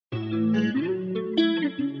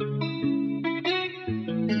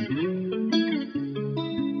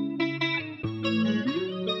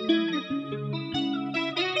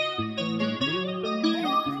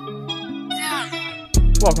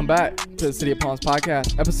Welcome back to the City of Palms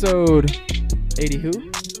podcast, episode 80 who?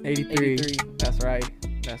 83. That's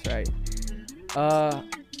right.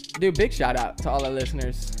 Dude, big shout out to all our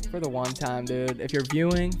listeners for the one time, dude. If you're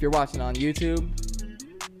viewing, if you're watching on YouTube,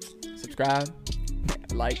 subscribe,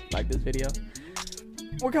 like this video.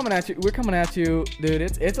 We're coming at you, dude.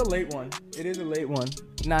 It's a late one. It is a late one.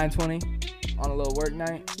 9:20 on a little work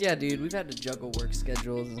night. Yeah, dude, we've had to juggle work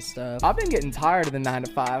schedules and stuff. I've been getting tired of the 9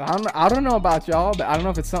 to 5. I don't know about y'all, but I don't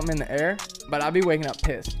know if it's something in the air, but I'll be waking up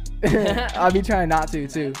pissed. I'll be trying not to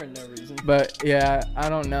too. For no reason. But yeah, I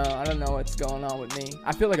don't know what's going on with me.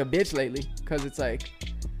 I feel like a bitch lately because it's like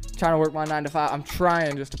trying to work my 9 to 5. I'm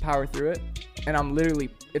trying just to power through it, and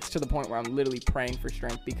it's to the point where I'm literally praying for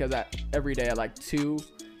strength because every day at like 2,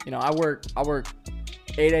 I work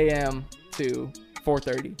 8 a.m. to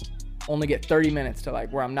 4:30. Only get 30 minutes to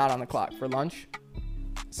like where I'm not on the clock for lunch.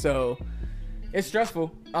 So it's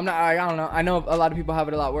stressful. I don't know. I know a lot of people have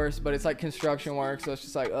it a lot worse, but it's like construction work. So it's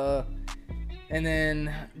just like, and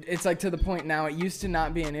then it's like to the point now, it used to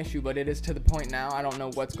not be an issue, but it is to the point now. I don't know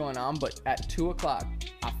what's going on, but at 2 o'clock,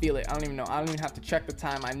 I feel it. I don't even know. I don't even have to check the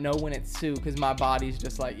time. I know when it's 2 because my body's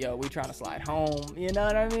just like, yo, we trying to slide home. You know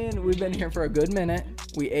what I mean? We've been here for a good minute.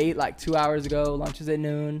 We ate like 2 hours ago. Lunch is at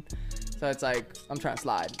noon. So it's like, I'm trying to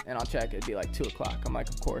slide, and I'll check. It'd be like 2 o'clock. I'm like,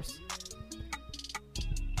 of course.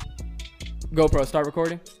 GoPro, start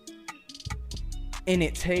recording. And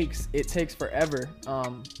it takes forever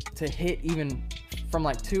to hit even from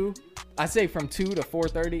like 2. I say from 2 to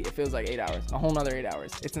 4:30, it feels like 8 hours. A whole nother 8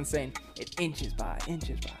 hours. It's insane. It inches by. I'm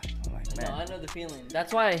like, man. No, I know the feeling.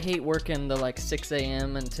 That's why I hate working the like 6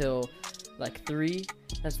 a.m. until like 3.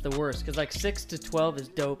 That's the worst. Because like 6 to 12 is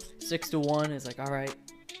dope. 6 to 1 is like, all right.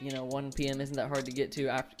 1 p.m. isn't that hard to get to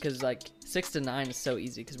after, because like 6 to 9 is so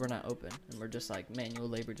easy because we're not open and we're just like manual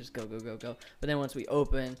labor, just go. But then once we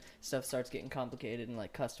open, stuff starts getting complicated and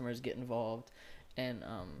like customers get involved. And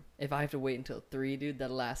if I have to wait until 3, dude, that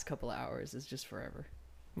last couple of hours is just forever.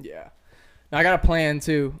 Yeah. Now I got a plan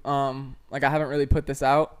too. Like I haven't really put this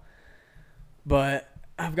out, but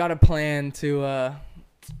I've got a plan to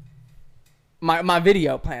my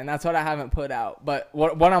video plan. That's what I haven't put out. But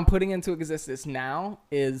what I'm putting into existence now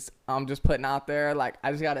is I'm just putting out there. Like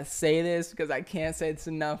I just gotta say this because I can't say it's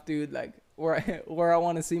enough, dude. Like where I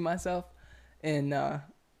want to see myself in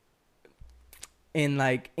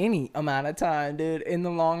like any amount of time, dude. In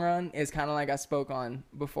the long run, it's kind of like I spoke on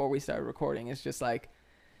before we started recording. It's just like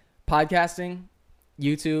podcasting,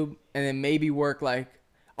 YouTube, and then maybe work like.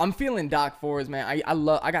 I'm feeling Doc Ford's, man.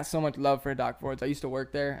 I got so much love for Doc Ford's. I used to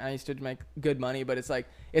work there, and I used to make good money, but it's like,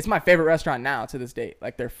 it's my favorite restaurant now to this date.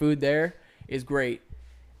 Like, their food there is great,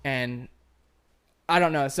 and I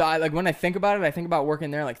don't know. So, when I think about it, I think about working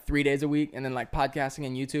there, like, 3 days a week, and then, like, podcasting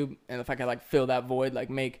and YouTube, and if I could, like, fill that void, like,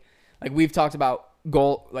 we've talked about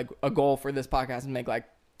a goal for this podcast is make, like,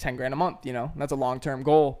 10 grand a month, That's a long-term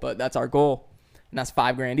goal, but that's our goal. And that's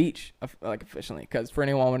 $5,000 each, like officially. Because for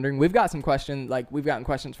anyone wondering, we've got some questions. Like we've gotten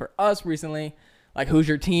questions for us recently, like who's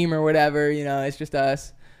your team or whatever. It's just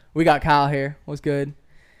us. We got Kyle here. What's good?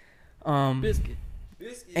 Biscuit.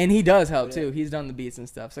 And he does help too. He's done the beats and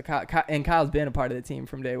stuff. So Kyle's been a part of the team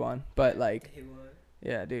from day one. But like,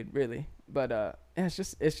 yeah, dude, really. But yeah, it's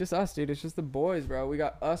just us, dude. It's just the boys, bro. We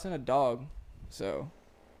got us and a dog. So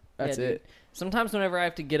that's it. Sometimes whenever I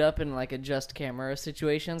have to get up and like adjust camera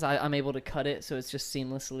situations, I'm able to cut it so it's just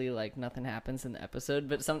seamlessly like nothing happens in the episode.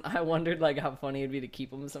 But I wondered like how funny it'd be to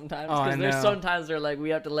keep them sometimes, because there's sometimes they're like we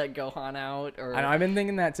have to let Gohan out. Or I know, I've been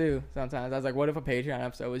thinking that too. Sometimes I was like, what if a Patreon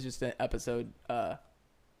episode was just an episode,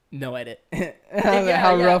 no edit?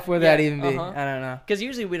 How rough would that even be? I don't know. Because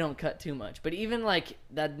usually we don't cut too much, but even like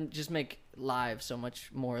that just make live so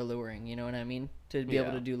much more alluring. You know what I mean? To be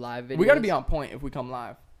able to do live videos. We got to be on point if we come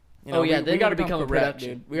live. We got to become correct,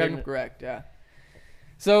 dude. We got to become correct, yeah.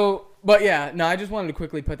 So, but yeah, no, I just wanted to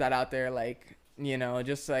quickly put that out there, like,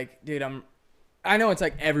 just like, dude, I know it's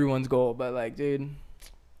like everyone's goal, but like, dude,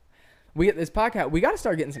 we get this podcast, we got to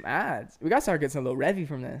start getting some ads. We got to start getting some little revy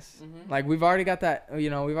from this. Mm-hmm. Like, we've already got that,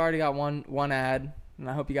 we've already got one ad, and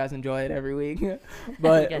I hope you guys enjoy it every week.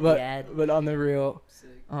 but on the real,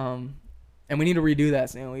 and we need to redo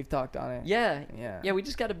that soon. We've talked on it. Yeah. We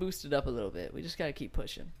just got to boost it up a little bit. We just got to keep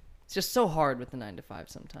pushing. It's just so hard with the 9 to 5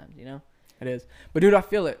 sometimes, It is. But dude, I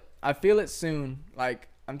feel it. I feel it soon. Like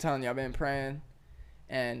I'm telling you, I've been praying,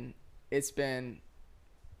 and it's been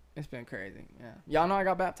crazy. Yeah. Y'all know I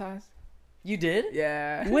got baptized? You did?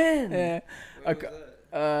 Yeah. When? Yeah.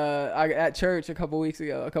 At church a couple weekends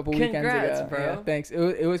ago. Congrats, bro. Yeah, thanks.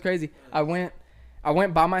 It was crazy. I went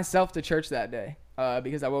by myself to church that day.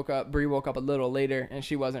 Because Bree woke up a little later and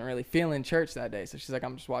she wasn't really feeling church that day. So she's like,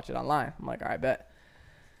 I'm just watching it online. I'm like, all right, bet.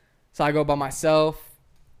 So I go by myself.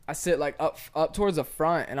 I sit like up towards the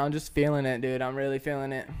front, and I'm just feeling it, dude. I'm really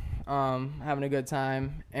feeling it. Having a good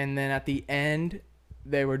time. And then at the end,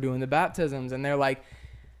 they were doing the baptisms, and they're like,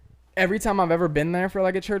 every time I've ever been there for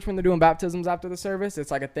like a church when they're doing baptisms after the service, it's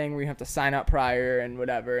like a thing where you have to sign up prior and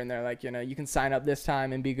whatever. And they're like, you can sign up this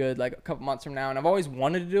time and be good like a couple months from now. And I've always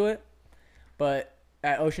wanted to do it, but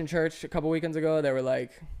at Ocean Church a couple weekends ago, they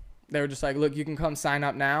were just like, look, you can come sign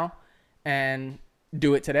up now and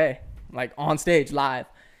do it today, like on stage live.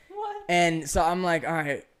 What? And so I'm like, all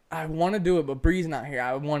right, I want to do it, but Bree's not here.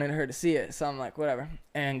 I wanted her to see it. So I'm like, whatever.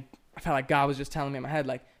 And I felt like God was just telling me in my head,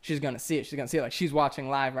 like, she's going to see it. She's going to see it. Like, she's watching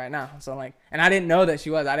live right now. So I'm like, and I didn't know that she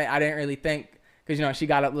was. I didn't really think, because, she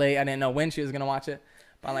got up late. I didn't know when she was going to watch it.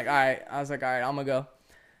 But I'm like, all right. I was like, all right, I'm going to go.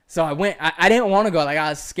 So I went. I didn't want to go. Like, I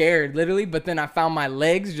was scared, literally. But then I found my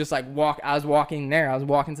legs just, like, I was walking there. I was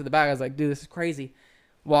walking to the back. I was like, dude, this is crazy.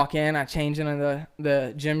 Walk in. I changed into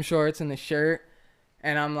the gym shorts and the shirt.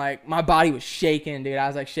 And I'm like, my body was shaking, dude. I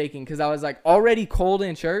was, like, shaking because I was, like, already cold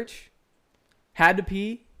in church. Had to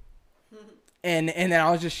pee. And then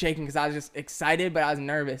I was just shaking because I was just excited, but I was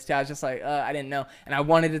nervous too. I was just like, I didn't know. And I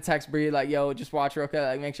wanted to text Bree, like, yo, just watch real quick.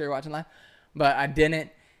 Like, make sure you're watching live. But I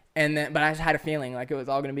didn't. But I just had a feeling like it was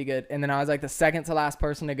all going to be good. And then I was like the second to last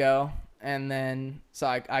person to go. And then, so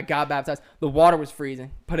I got baptized. The water was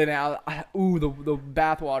freezing. Put it out. The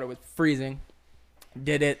bath water was freezing.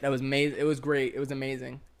 Did it. That was amazing. It was great. It was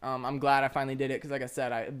amazing. I'm glad I finally did it because, like I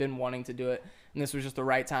said, I've been wanting to do it. And this was just the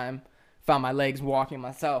right time. Found my legs walking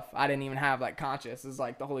myself. I didn't even have like conscious. It's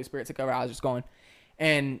like the Holy Spirit took over. I was just going.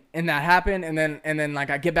 And that happened. And then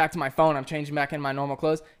like I get back to my phone. I'm changing back in my normal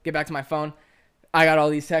clothes. Get back to my phone. I got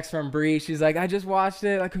all these texts from Bree. She's like, I just watched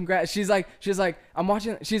it. Like, congrats. She's like, I'm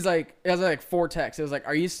watching. She's like, it was like 4 texts. It was like,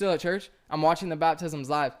 are you still at church? I'm watching the baptisms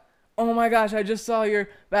live. Oh my gosh, I just saw your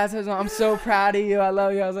baptism. I'm so proud of you. I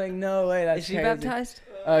love you. I was like, no way. That's crazy. Is she baptized?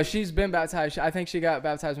 She's been baptized. I think she got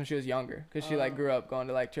baptized when she was younger because she like grew up going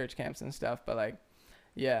to like church camps and stuff. But like,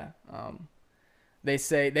 yeah, they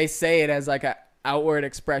say it as like a outward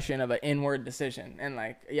expression of an inward decision. And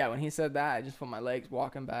like, yeah, when he said that, I just put my legs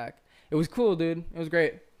walking back. It was cool, dude. It was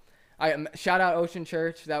great. I shout out Ocean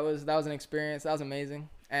Church. That was an experience. That was amazing.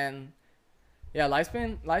 And yeah, life's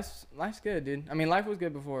good, dude. I mean, life was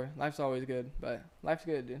good before. Life's always good, but life's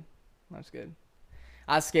good, dude. Life's good.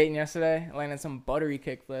 I was skating yesterday, landed some buttery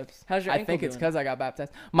kick flips. How's your ankle I think doing? it's because I got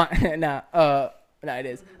baptized. It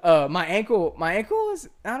is. My ankle is,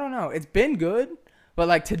 I don't know. It's been good, but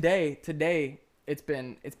like today it's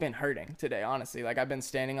been hurting today, honestly. Like I've been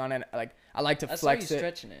standing on it. Like I like to flex it.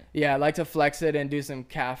 Stretching it. Yeah, I like to flex it and do some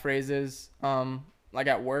calf raises. Like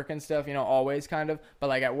at work and stuff, always kind of. But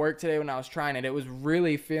like at work today when I was trying it, it was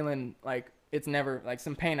really feeling like it's never like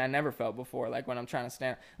some pain I never felt before. Like when I'm trying to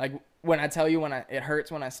stand, like when I tell you it hurts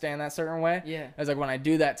when I stand that certain way. Yeah. It's like when I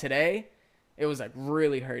do that today, it was like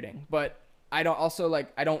really hurting. But I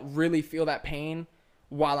don't really feel that pain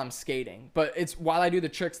while I'm skating. But it's while I do the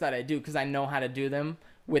tricks that I do because I know how to do them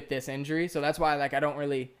with this injury. So that's why like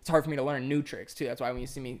it's hard for me to learn new tricks too. That's why when you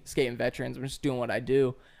see me skating veterans, I'm just doing what I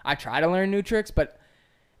do. I try to learn new tricks, but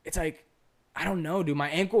it's like, I don't know, dude. My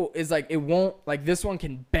ankle is like, it won't, like this one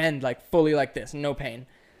can bend like fully like this, no pain.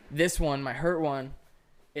 This one, my hurt one,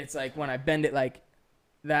 it's like when I bend it like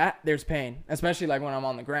that, there's pain. Especially like when I'm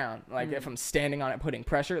on the ground. Like if I'm standing on it, putting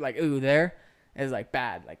pressure, like, there is like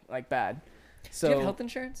bad, like bad. So do you have health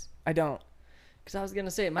insurance? I don't. Because I was going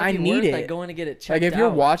to say, it might be worth like going to get it checked out. Like if you're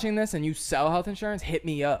watching this and you sell health insurance, hit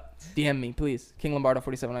me up. DM me, please. King Lombardo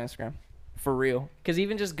 47 on Instagram. For real. Because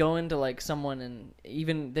even just going to like someone and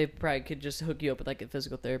even they probably could just hook you up with like a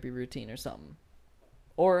physical therapy routine or something.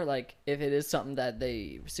 Or like if it is something that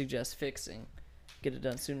they suggest fixing, get it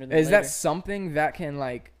done sooner than later. Is that something that can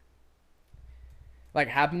like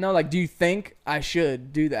happen though? Like do you think I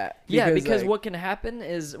should do that? Because like, what can happen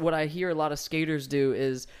is what I hear a lot of skaters do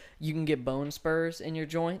is you can get bone spurs in your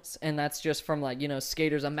joints, and that's just from like,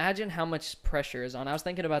 skaters. Imagine how much pressure is on. I was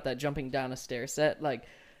thinking about that jumping down a stair set. Like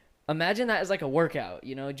imagine that as like a workout,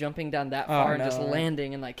 jumping down that far and just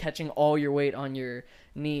landing and like catching all your weight on your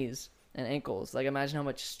knees and ankles. Like imagine how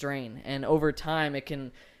much strain, and over time it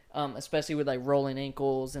can, especially with like rolling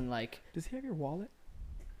ankles and like. Does he have your wallet?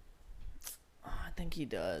 Oh, I think he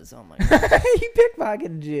does. Oh my god. He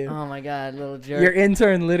pickpocketed you. Oh my god, little jerk. Your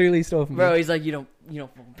intern literally stole from me. Bro, he's like, you don't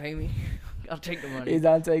pay me. I'll take the money. He's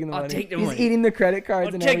not taking the money. I'll take the money. He's eating the credit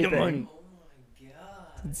cards and everything. I'll take the money.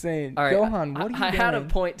 It's insane. All right, Gohan, what are you doing? I had a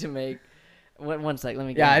point to make. One sec, let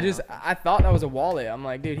me get I thought that was a wallet. I'm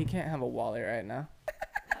like, dude, he can't have a wallet right now.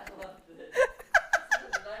 I love this.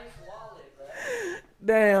 It's a nice wallet, bro.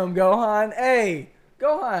 Damn, Gohan. Hey,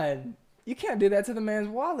 Gohan. You can't do that to the man's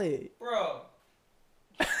wallet. Bro.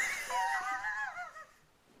 He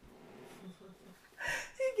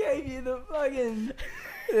gave you the fucking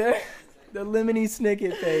the lemony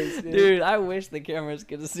snicket face, Dude, I wish the cameras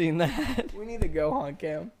could have seen that. We need to go on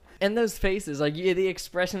cam. And those faces, like the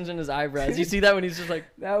expressions in his eyebrows. You see that when he's just like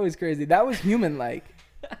That was crazy. That was human like.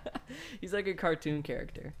 he's like a cartoon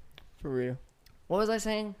character. For real. What was I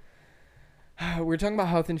saying? We're talking about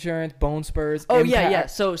health insurance, bone spurs. Oh impact. yeah.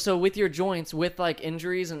 So with your joints, with like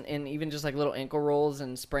injuries and even just like little ankle rolls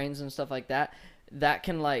and sprains and stuff like that, that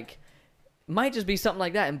can like might just be something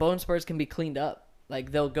like that. And bone spurs can be cleaned up.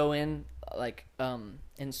 Like they'll go in like and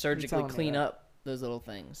surgically telling me clean that. up those little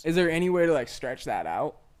things. Is there any way to like stretch that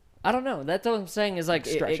out? I don't know. That's what I'm saying is like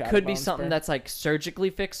Stretch it out could a be bone something spur? that's like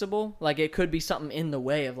surgically fixable. Like it could be something in the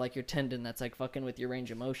way of like your tendon that's like fucking with your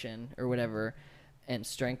range of motion or whatever and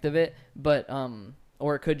strength of it. But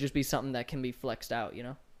or it could just be something that can be flexed out, you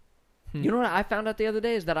know? You know what I found out the other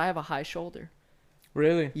day is that I have a high shoulder.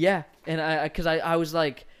 Really? Yeah. And I was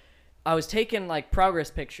like I was taking like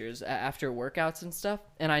progress pictures after workouts and stuff,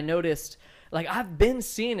 and I noticed like I've been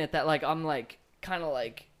seeing it that like I'm like kind of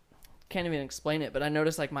like can't even explain it, but I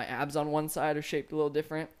noticed like my abs on one side are shaped a little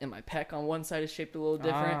different and my pec on one side is shaped a little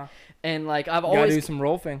different. And like I've Gotta always do some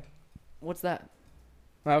rolfing. What's that?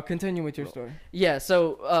 Well, continue with your story. Yeah,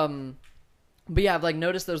 so but yeah, I've like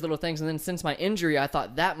noticed those little things, and then since my injury, I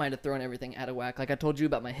thought that might have thrown everything out of whack. Like I told you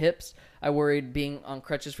about my hips, I worried being on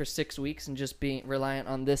crutches for 6 weeks and just being reliant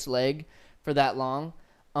on this leg for that long.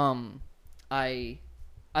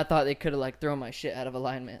 I thought they could have like thrown my shit out of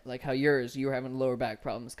alignment, like how you were having lower back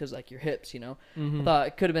problems because like your hips, you know. I thought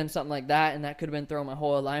it could have been something like that, and that could have been throwing my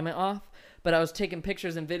whole alignment off. But I was taking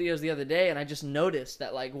pictures and videos the other day, and I just noticed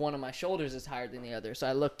that like one of my shoulders is higher than the other. So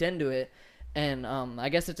I looked into it, and I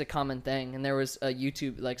guess it's a common thing. And there was a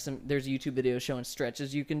there's YouTube videos showing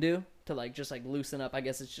stretches you can do to like just like loosen up. I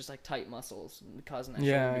guess it's just like tight muscles and causing that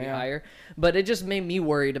shoulder to be higher. But it just made me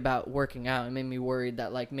worried about working out. It made me worried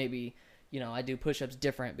that like maybe, you know, I do push-ups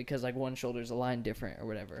different because like one shoulder's aligned different or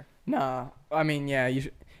whatever. Nah, I mean, yeah,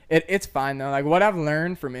 it's fine though. Like what I've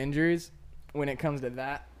learned from injuries when it comes to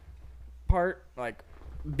that part, like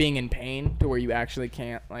being in pain to where you actually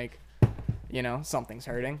can't, like, you know, something's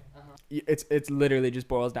hurting. It's literally just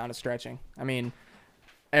boils down to stretching. I mean,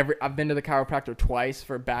 I've been to the chiropractor twice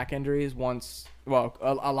for back injuries. Once, well,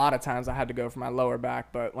 a lot of times I had to go for my lower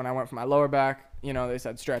back, but when I went for my lower back, you know, they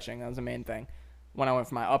said stretching. That was the main thing. When I went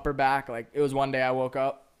for my upper back, like it was one day I woke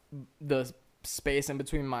up, the space in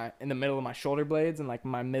the middle of my shoulder blades and like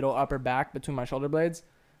my middle upper back between my shoulder blades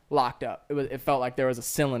locked up. It felt like there was a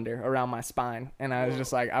cylinder around my spine, and I was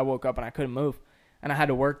just like, I woke up and I couldn't move, and I had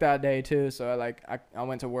to work that day too. So I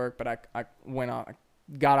went to work, but I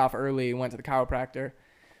got off early, went to the chiropractor,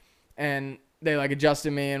 and they like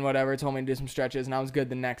adjusted me and whatever, told me to do some stretches, and I was good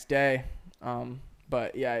the next day.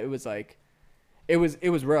 But yeah, it was like. It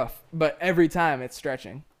was rough, but every time it's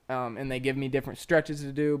stretching, and they give me different stretches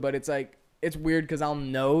to do, but it's like, it's weird because I'll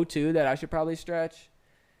know too that I should probably stretch,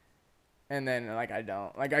 and then like I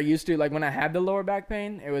don't. Like I used to, like when I had the lower back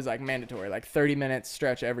pain, it was like mandatory, like 30 minutes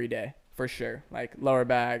stretch every day for sure, like lower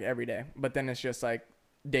back every day. But then it's just like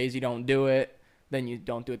days you don't do it, then you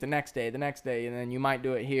don't do it the next day, and then you might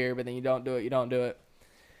do it here, but then you don't do it, and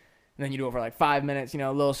then you do it for like 5 minutes, you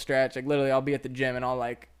know, a little stretch. Like literally I'll be at the gym and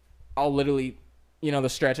I'll literally, you know, the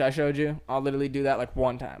stretch I showed you, I'll literally do that like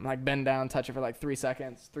one time. Like bend down, touch it for like 3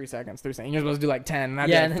 seconds. You're supposed to do like 10. And I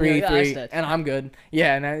did like 3, and I'm good.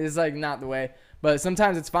 Yeah, and it's like not the way. But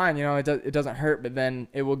sometimes it's fine, you know, it doesn't hurt, but then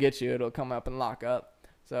it will get you. It'll come up and lock up.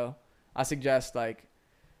 So I suggest like,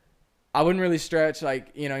 I wouldn't really stretch,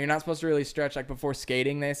 like, you know, you're not supposed to really stretch like before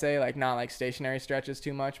skating, they say. Like not like stationary stretches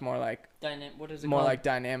too much, more like like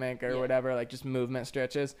dynamic or whatever, like just movement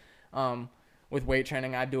stretches. With weight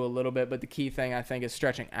training, I do a little bit, but the key thing I think is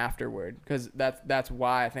stretching afterward, because that's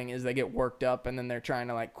why I think is they get worked up and then they're trying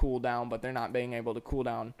to like cool down, but they're not being able to cool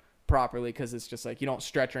down properly because it's just like you don't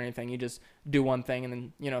stretch or anything. You just do one thing and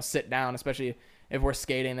then, you know, sit down, especially if we're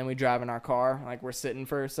skating and then we drive in our car, like we're sitting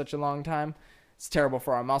for such a long time. It's terrible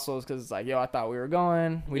for our muscles because it's like, yo, I thought we were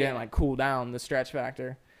going. We didn't like cool down the stretch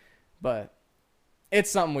factor, but it's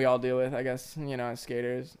something we all deal with, I guess, you know, as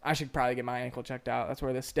skaters. I should probably get my ankle checked out. That's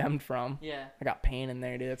where this stemmed from. Yeah. I got pain in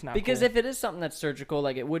there, dude. It's not because cool. if it is something that's surgical,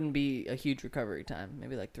 like it wouldn't be a huge recovery time,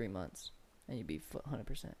 maybe like 3 months, and you'd be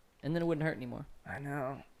 100%, and then it wouldn't hurt anymore. I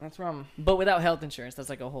know. That's wrong. But without health insurance, that's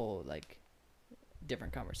like a whole like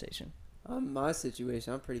different conversation. My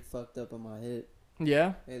situation, I'm pretty fucked up on my hip.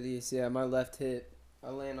 Yeah. At least, yeah, my left hip.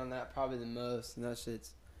 I land on that probably the most, and that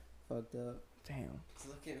shit's fucked up. Damn. It's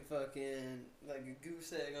looking fucking like a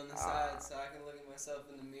goose egg on the side, so I can look at myself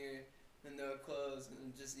in the mirror and no clothes,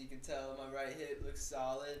 and just you can tell my right hip looks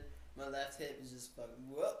solid. My left hip is just fucking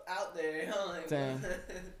out there. Like, Dang.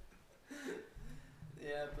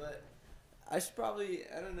 Yeah, but I should probably,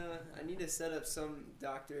 I don't know, I need to set up some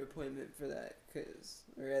doctor appointment for that,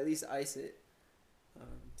 or at least ice it.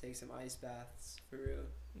 Take some ice baths, for real.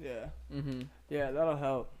 Yeah. Mm-hmm. Yeah, that'll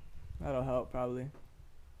help. That'll help, probably.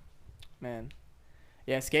 Man.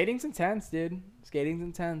 Yeah, skating's intense, dude. Skating's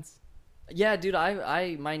intense. Yeah, dude,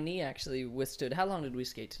 I my knee actually withstood. How long did we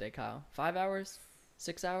skate today, Kyle? 5 hours?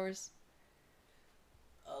 6 hours?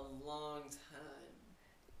 A long time.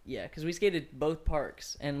 Yeah, because we skated both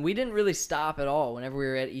parks, and we didn't really stop at all whenever we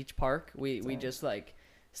were at each park. We just, like,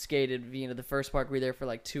 skated, you know, the first park we were there for,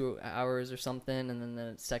 like, 2 hours or something, and then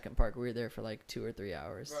the second park we were there for, like, 2 or 3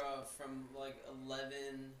 hours. Bro, from, like,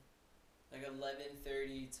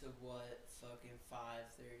 11:30 to what? Fucking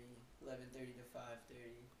 5:30. 11:30 to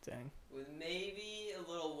 5:30. Dang. With maybe a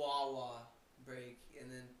little Wawa break, and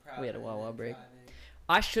then probably We had a Wawa break. driving.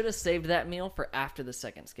 I should have saved that meal for after the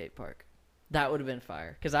second skate park. That would have been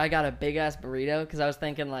fire. Because I got a big-ass burrito, because I was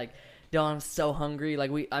thinking, like, yo, I'm so hungry.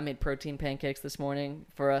 Like, I made protein pancakes this morning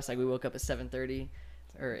for us. Like, we woke up at 7:30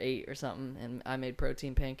 or 8 or something, and I made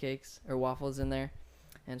protein pancakes or waffles in there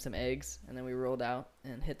and some eggs, and then we rolled out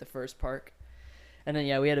and hit the first park. And then,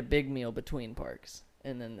 yeah, we had a big meal between parks.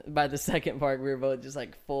 And then by the second park, we were both just,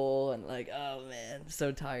 like, full and, like, oh, man,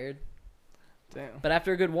 so tired. Damn. But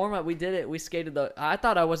after a good warm-up, we did it. We skated I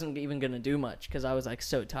thought I wasn't even going to do much because I was, like,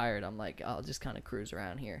 so tired. I'm like, I'll just kind of cruise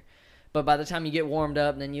around here. But by the time you get warmed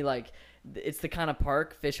up, then you, like, it's the kind of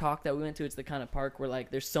park, Fish Hawk, that we went to. It's the kind of park where,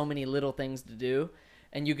 like, there's so many little things to do.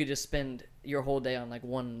 And you could just spend your whole day on, like,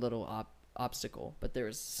 one little obstacle. But there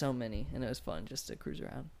was so many, and it was fun just to cruise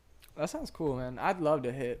around. That sounds cool, man. I'd love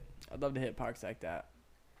to hit parks like that.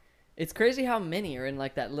 It's crazy how many are in,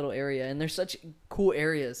 like, that little area. And there's such cool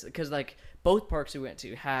areas because, like, both parks we went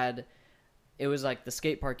to it was like the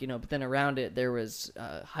skate park, you know, but then around it there was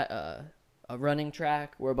a running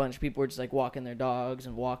track where a bunch of people were just, like, walking their dogs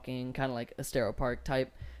and walking, kind of like a Estero Park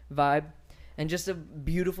type vibe. And just a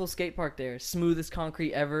beautiful skate park there. Smoothest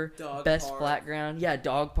concrete ever. Best Park. flat ground. Yeah,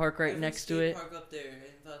 dog park right next to it. Park up there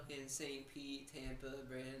in fucking St. Pete, Tampa,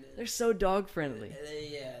 Brandon. They're so dog friendly.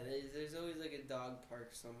 There's always, like, a dog park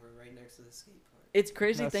somewhere right next to the skate park. It's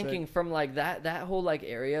crazy That's thinking sick. from, like, that whole, like,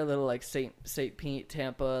 area, little, like, St. Pete,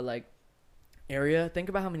 Tampa, like, area. Think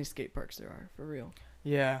about how many skate parks there are, for real.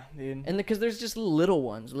 Yeah, dude. And because there's just little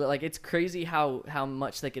ones. Like, it's crazy how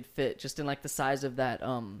much they could fit just in, like, the size of that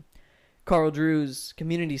Carl Drew's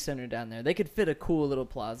community center down there. They could fit a cool little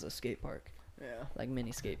plaza skate park. Yeah. Like,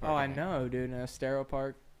 mini skate park. Oh, I in there. know, dude. In a Estero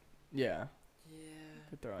Park. Yeah. Yeah.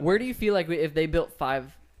 Could throw in Where there. do you feel like if they built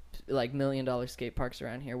 5 like $1 million skate parks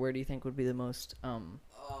around here, where do you think would be the most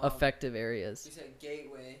effective areas? You said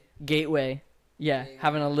Gateway. Gateway. Yeah, Gateway.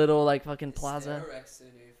 having a little, like, fucking plaza. Estero Rec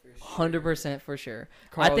Center for sure. 100% for sure.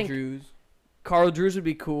 Carl think- Drew's. Carl Drew's would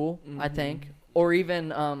be cool, I Mhm. think. Or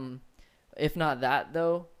even, if not that,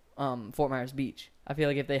 though, Fort Myers Beach. I feel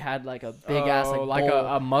like if they had, like, a big ass, like bowl.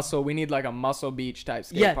 a muscle. We need like a Muscle Beach type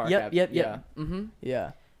skate Yeah, park. yep. Yeah. Mm-hmm.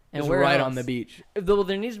 Yeah. And Just where right else? on the beach. Well,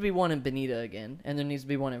 there needs to be one in Bonita again, and there needs to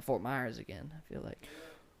be one in Fort Myers again, I feel like.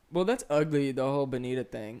 Well, that's ugly. The whole Bonita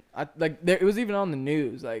thing. It was even on the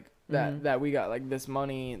news, like that we got like this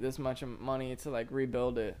much money to like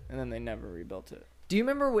rebuild it, and then they never rebuilt it. Do you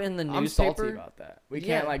remember when the I'm newspaper? salty about that. We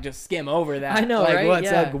Yeah. can't like just skim over that. I know, like, right? What's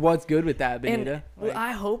Yeah. what's good with that, And Bonita? well,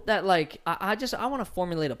 I hope that, like, I want to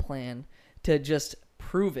formulate a plan to just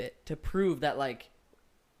prove that, like,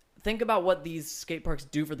 think about what these skate parks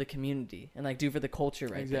do for the community and, like, do for the culture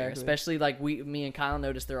right there. Exactly. Especially, like, me and Kyle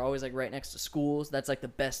noticed they're always, like, right next to schools. That's, like, the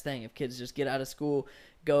best thing. If kids just get out of school,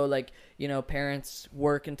 go, like, you know, parents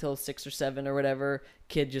work until 6 or 7 or whatever.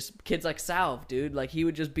 Kids like Salve, dude. Like, he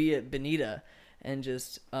would just be at Bonita and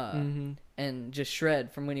just and just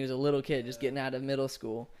shred from when he was a little kid, just getting out of middle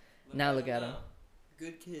school. Now look at him.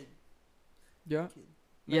 Good kid. Yeah. Kid.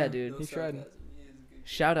 Yeah, No, dude. He's shredding. sarcasm. He is a good kid.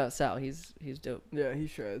 Shout out Sal. He's dope. Yeah, he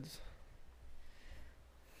shreds.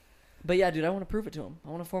 But yeah, dude, I want to prove it to him. I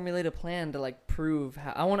want to formulate a plan to, like, prove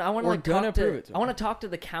how. I want to We're like gonna talk to. prove it to I want to talk to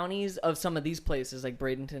the counties of some of these places, like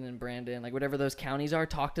Bradenton and Brandon, like whatever those counties are.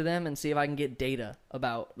 Talk to them and see if I can get data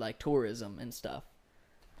about, like, tourism and stuff.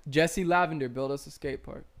 Jesse Lavender built us a skate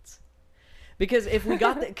park. Because if we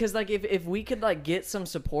got because, like, if we could, like, get some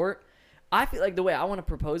support, I feel like the way I want to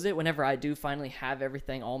propose it, whenever I do finally have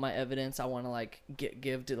everything, all my evidence, I want to, like,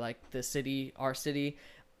 give to, like, the city, our city.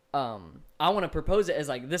 I want to propose it as,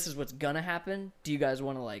 like, this is what's gonna happen. Do you guys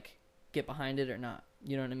want to, like, get behind it or not?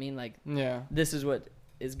 You know what I mean? Like, Yeah. this is what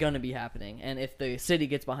is gonna be happening, and if the city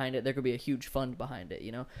gets behind it, there could be a huge fund behind it,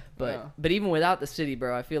 you know. But Yeah. but even without the city,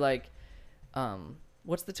 bro, I feel like,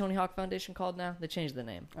 what's the Tony Hawk Foundation called now? They changed the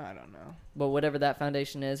name, I don't know. but whatever that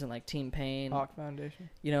foundation is, and like Team Pain, Hawk Foundation.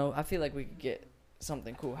 you know, I feel like we could get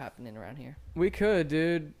something cool happening around here. We could,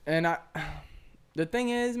 dude. And the thing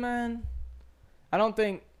is, man, I don't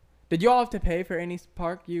think. Did y'all have to pay for any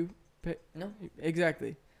park you pay? No.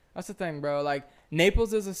 Exactly. That's the thing, bro. Like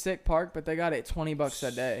Naples is a sick park, but they got it $20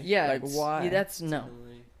 a day. Yeah, Like why? Yeah, that's It's no.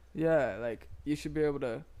 annoying. Yeah, like you should be able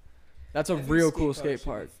to. That's a Every real cool skate skate should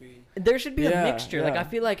park. be free. There should be Yeah, a mixture. Like yeah.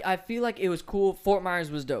 I feel like it was cool. Fort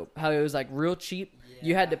Myers was dope. How it was like real cheap.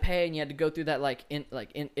 You had to pay and you had to go through that like in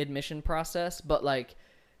admission process, but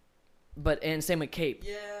and same with Cape.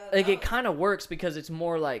 Yeah. Like it kind of works because it's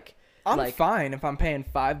more like I'm like fine if I'm paying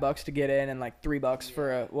 $5 to get in and like $3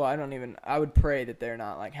 for a. Well, I would pray that they're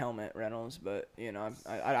not like helmet rentals, but you know,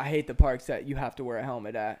 I hate the parks that you have to wear a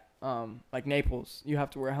helmet at. Like Naples, you have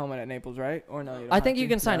to wear a helmet at Naples, right? Or no? You don't I think have you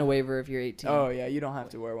to? can sign No. a waiver if you're 18. Oh yeah, you don't have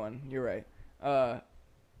to wear one. You're right.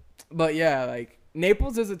 But yeah, like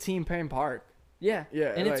Naples is a team paying park. Yeah.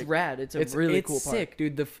 Yeah, And it's like, rad. It's a really cool park. sick,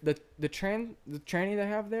 dude. The tranny they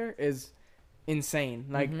have there is insane.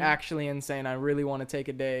 Like Mhm. actually insane. I really want to take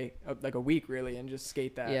a day, like a week, really, and just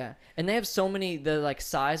skate that. Yeah, and they have so many. The like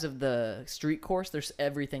size of the street course. There's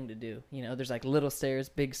everything to do. You know, there's like little stairs,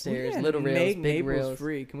 big stairs, Yeah, little rails, make big Naples rails.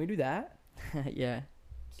 free. Can we do that? Yeah,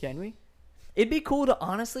 Can we? it'd be cool to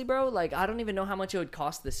honestly, bro. Like, I don't even know how much it would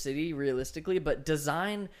cost the city realistically, but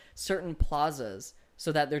design certain plazas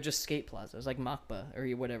so that they're just skate plazas, like Macba or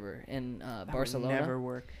whatever in That would Barcelona. never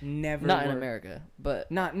work. Never. Not in work. America, but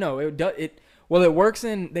Not no. It does. Well, it works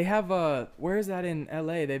in. They have where is that in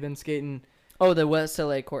L.A.? They've been skating. oh, the West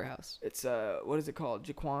LA courthouse. It's what is it called?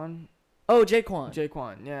 Jaquan. Oh, Jaquan.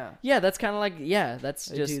 Jaquan. Yeah. Yeah, that's kind of like that's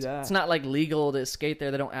They do just that. it's not like legal to skate there.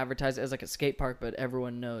 They don't advertise it as like a skate park, but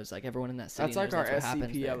everyone knows, like everone in that city That's like knows our that's what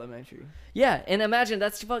happens SCP there. Elementary. Yeah, and imagine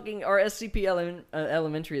that's fucking our SCP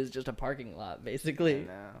elementary is just a parking lot I basically,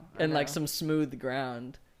 know. and like some smooth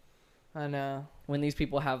ground. I know. When these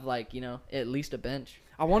people have like at least a bench.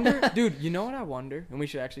 I wonder, dude. You know what I wonder? And we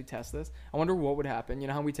should actually test this. I wonder what would happen. You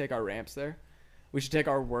know how we take our ramps there? We should take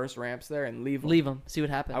our worst ramps there and leave them. Leave them, see what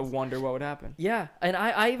happens. I wonder what would happen. Yeah, and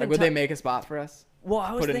I even Like, would they make a spot for us? well,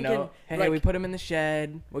 I was Put a thinking, note. Hey, we put them in the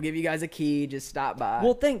shed. We'll give you guys a key. Just stop by.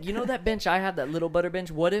 well, that bench I have, that little butter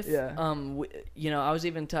bench. What if, Yeah. I was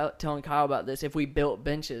even telling Kyle about this. If we built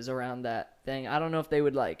benches around that thing, I don't know if they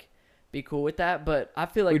would like be cool with that, but I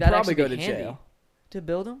feel like We'd that probably actually go be to handy jail. to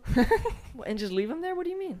build them and just leave them there. What do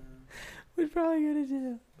you mean? We'd probably go to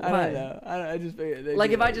jail. I Why? don't know. I just figured. they'd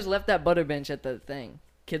Like be if I just left that butter bench at the thing,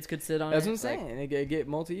 kids could sit on That's it. what I'm saying. It get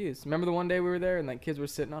multi-use. Remember the one day we were there and like kids were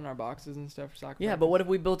sitting on our boxes and stuff for soccer? Yeah, but what if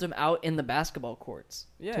we built them out in the basketball courts?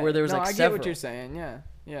 Yeah. To where there was no, like I get several. what you're saying. Yeah.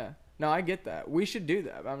 Yeah. No, I get that. We should do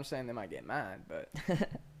that. But I'm just saying they might get mad, but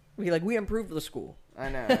We improved the school. I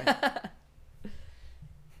know.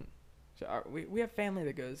 So we have family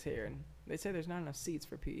that goes here, and they say there's not enough seats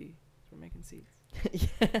for PE. So we're making seats.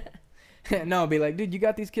 No, it'd be like, dude, you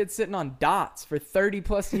got these kids sitting on dots for 30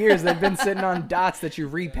 plus years. They've been sitting on dots that you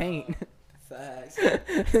repaint. Facts.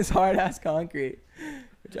 It's hard ass concrete.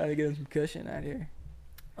 We're trying to get them some cushion out here.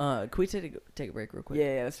 Can we take a break real quick?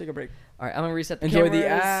 Yeah, let's take a break. All right, I'm gonna reset the Enjoy the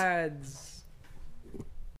cameras. ads.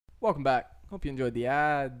 Welcome back. Hope you enjoyed the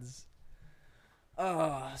ads.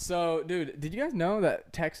 So, dude, did you guys know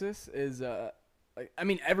that Texas is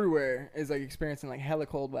everywhere is like experiencing like hella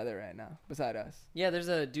cold weather right now, beside us. Yeah, there's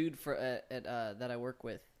a dude that I work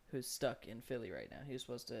with who's stuck in Philly right now. He was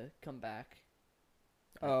supposed to come back.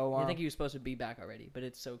 Oh, wow. I think he was supposed to be back already, but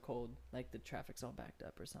it's so cold, like the traffic's all backed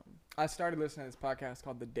up or something. I started listening to this podcast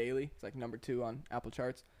called The Daily. It's like #2 on Apple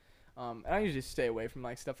charts. And I usually stay away from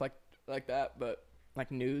like stuff like that, but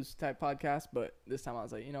like news type podcasts. But this time I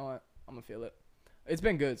was like, you know what? I'm gonna feel it. It's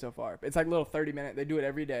been good so far. It's like little 30-minute. They do it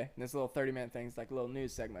every day. And this little 30-minute things, like little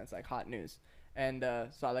news segments, like hot news. And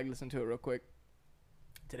so I like listen to it real quick.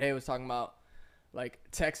 Today it was talking about like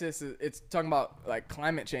Texas. It's talking about like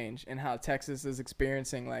climate change and how Texas is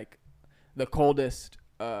experiencing like the coldest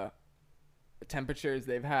temperatures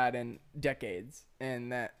they've had in decades.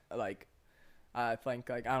 And that like I think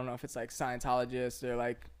like I don't know if it's like Scientologists or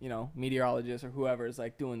like meteorologists or whoever is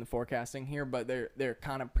like doing the forecasting here, but they're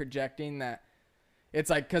kind of projecting that. It's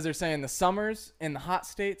like because they're saying the summers in the hot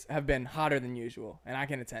states have been hotter than usual, and I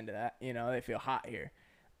can attend to that. They feel hot here,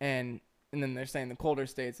 and then they're saying the colder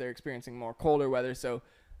states they're experiencing more colder weather. So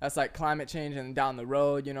that's like climate change, and down the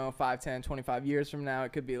road, 5, 10, 25 years from now,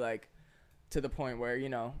 it could be like to the point where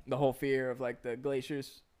the whole fear of like the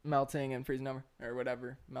glaciers melting and freezing over or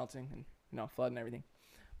whatever melting and flood and everything.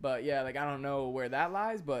 But yeah, like I don't know where that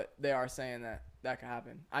lies, but they are saying that could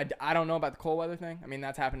happen. I don't know about the cold weather thing. I mean,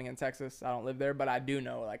 that's happening in Texas. I don't live there, but I do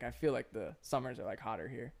know. Like I feel like the summers are like hotter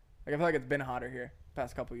here. Like I feel like it's been hotter here the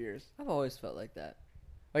past couple years. I've always felt like that.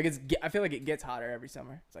 Like I feel like it gets hotter every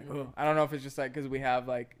summer. It's like, oh, I don't know if it's just like because we have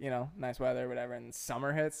like, you know, nice weather or whatever, and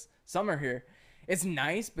summer hits. Summer here, it's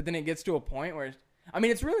nice, but then it gets to a point where, I mean,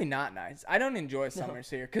 it's really not nice. I don't enjoy summers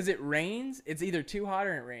here because it rains. It's either too hot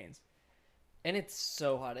or it rains. And it's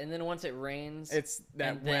so hot. And then once it rains, it's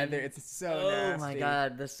that weather. It's so nasty. Oh my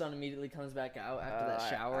God, the sun immediately comes back out after that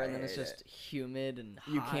shower, and then it's just humid and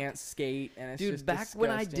hot. You can't skate, and it's just back disgusting.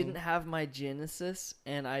 when I didn't have my Genesis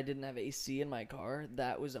and I didn't have AC in my car,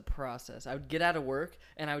 that was a process. I would get out of work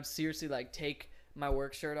and I would seriously like take my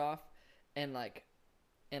work shirt off and like,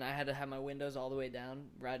 and I had to have my windows all the way down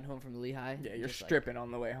riding home from Lehigh. Yeah, you're stripping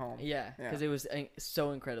on the way home. Yeah, because it was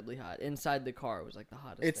so incredibly hot. Inside the car was like the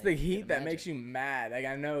hottest. It's the heat that makes you mad. Like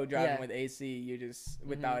I know driving with AC, you just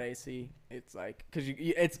without AC, it's like because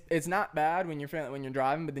it's not bad when you're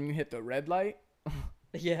driving, but then you hit the red light.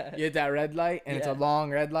 Yeah, you hit that red light, and it's a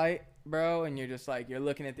long red light, bro, and you're just like you're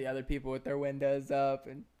looking at the other people with their windows up,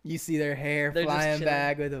 and you see their hair flying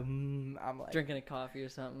back with them. I'm like drinking a coffee or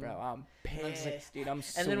something. Bro, I'm pissed, dude. I'm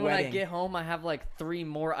sweating. And then when I get home, I have like 3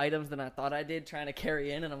 more items than I thought I did trying to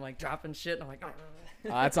carry in, and I'm like dropping shit, and I'm like, oh,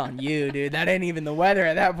 that's on you, dude. That ain't even the weather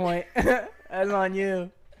at that point. That's on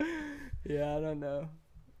you. Yeah, I don't know.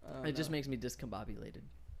 It just makes me discombobulated.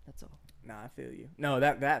 That's all. Nah, I feel you. No,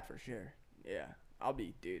 that for sure. Yeah. I'll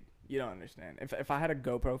be, dude, you don't understand. If I had a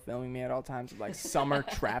GoPro filming me at all times of like summer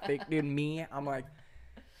traffic, dude, I'm like,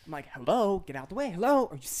 hello, get out the way.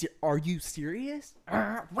 Hello, are you serious?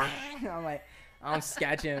 I'm like, I'm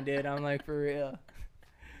sketching, dude. I'm like, for real.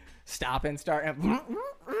 Stop and start.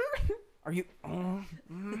 Are you?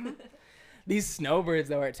 These snowbirds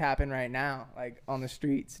though are tapping right now, like on the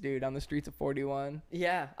streets, dude, on the streets of 41.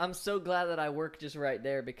 Yeah, I'm so glad that I work just right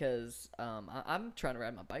there because I'm trying to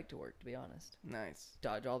ride my bike to work, to be honest. Nice.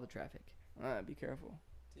 Dodge all the traffic. Be careful.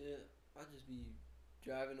 Yeah, I'll just be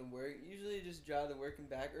driving to work. Usually just drive to work and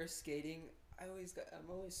back or skating. I'm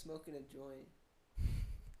always smoking a joint.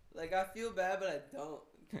 Like I feel bad, but I don't.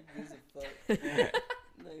 Who gives a fuck?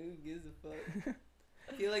 Like who gives a fuck?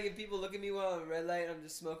 I feel like if people look at me while I'm red light, I'm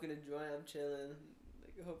just smoking a joint, I'm chilling.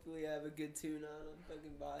 Like hopefully I have a good tune on, I'm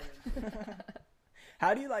fucking vibing.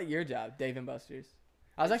 How do you like your job, Dave & Buster's?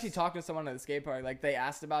 I was actually talking to someone at the skate park. Like they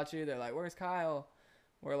asked about you. They're like, "Where's Kyle?"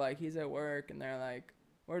 We're like, "He's at work," and they're like,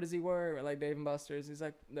 "Where does he work?" We're like, "Dave & Buster's."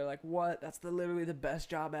 They're like, "What? That's literally the best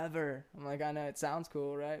job ever." I'm like, "I know it sounds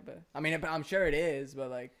cool, right?" But I mean, I'm sure it is. But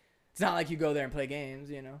like, it's not like you go there and play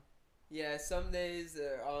games, you know. Yeah, some days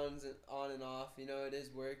they're on and off. You know, it is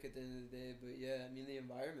work at the end of the day. But yeah, I mean the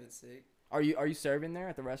environment's sick. Are you serving there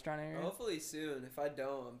at the restaurant area? Hopefully soon. If I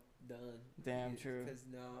don't, I'm done. Damn true. Because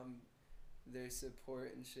now I'm there's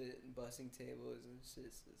support and shit and bussing tables and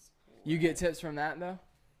shit. You get tips from that though?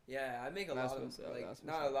 Yeah, I make a lot of like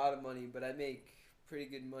not a lot of money, but I make pretty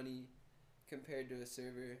good money compared to a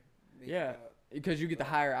server. Yeah, because you get the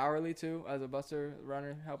higher hourly too as a busser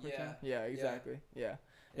runner helper. Yeah. Yeah, exactly. Yeah.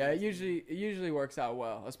 Yeah, it usually works out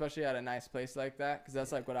well, especially at a nice place like that, because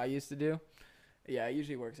that's like what I used to do. Yeah, it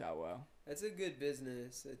usually works out well. That's a good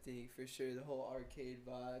business, I think, for sure. The whole arcade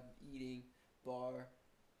vibe, eating, bar,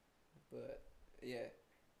 but yeah,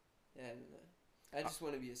 I don't know. I just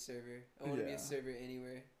want to be a server. I want to be a server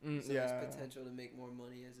anywhere. So there's potential to make more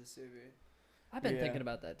money as a server. I've been thinking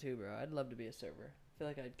about that too, bro. I'd love to be a server. I feel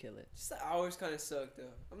like I'd kill it. Just the hours kind of suck,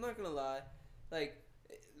 though. I'm not gonna lie. Like,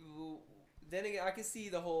 then again, I can see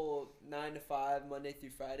the whole 9 to 5, Monday through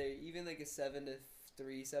Friday, even like a 7 to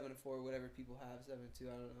 3, 7 to 4, whatever people have, 7 to 2,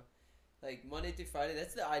 I don't know. Like Monday through Friday,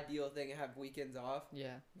 that's the ideal thing to have weekends off.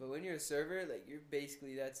 Yeah. But when you're a server, like you're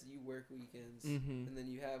basically you work weekends and then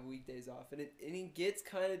you have weekdays off, and it gets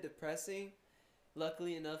kind of depressing.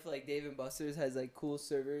 Luckily enough, like Dave & Buster's has like cool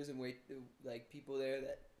servers and like people there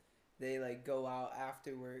that they like go out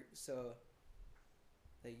after work, so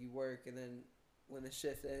like you work and then when the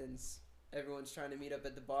shift ends, everyone's trying to meet up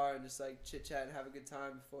at the bar and just like chit chat and have a good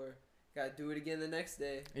time before gotta do it again the next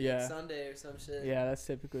day. Yeah. Like Sunday or some shit. Yeah, that's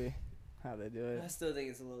typically how they do it. I still think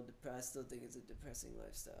it's I still think it's a depressing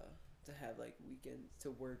lifestyle to have like weekends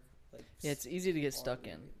to work like. Yeah, it's easy to get stuck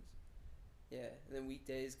in. Yeah, and then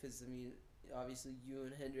weekdays, because I mean, obviously you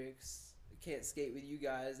and Hendrix can't skate with you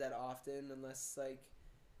guys that often unless like.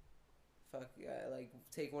 Like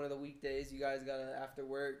take one of the weekdays. You guys gotta after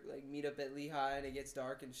work like meet up at Lehigh and it gets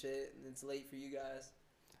dark and shit and it's late for you guys.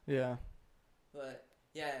 Yeah. But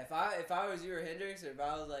yeah, if I was you or Hendrix, or if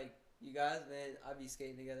I was like you guys, man, I'd be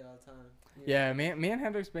skating together all the time. Yeah, me and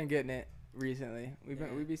Hendrix been getting it. recently. We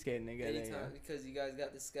be skating together. Anytime, because you guys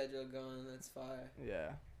got the schedule going. That's fire.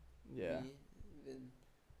 Yeah. Yeah. Been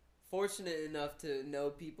fortunate enough to know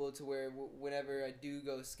people to where whenever I do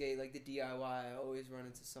go skate, like the DIY, I always run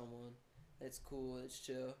into someone. It's cool. It's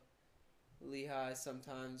chill. Lehigh,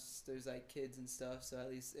 sometimes there's like kids and stuff, so at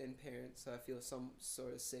least and parents, so I feel some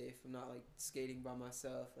sort of safe. I'm not like skating by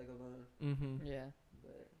myself, like alone. Mm-hmm. Yeah.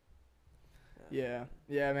 But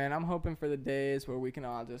yeah, man. I'm hoping for the days where we can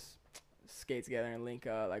all just skate together and link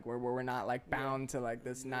up, like where we're not like bound to like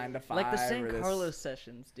this 9 to 5. Like the San Carlos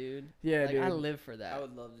sessions, dude. Yeah, like, dude. I live for that. I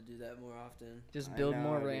would love to do that more often. Just build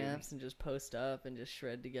more dude. ramps and just post up and just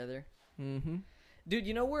shred together. Mm-hmm. Dude,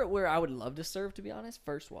 you know where I would love to serve, to be honest?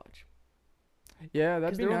 First Watch. Yeah,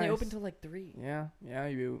 that'd be they're nice. only open till like 3. Yeah,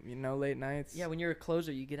 you know late nights. Yeah, when you're a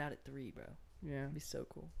closer, you get out at 3, bro. Yeah. It'd be so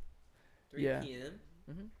cool. 3 Yeah. p.m.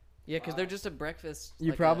 Mm-hmm. Yeah, because they're just a breakfast. You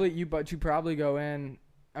like probably go in.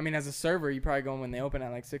 I mean, as a server, you probably go in when they open at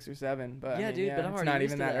like 6 or 7. But Yeah, I mean, dude, but I'm it's already not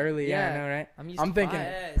used even to that that. early. Yeah, I Yeah. know, right? I'm thinking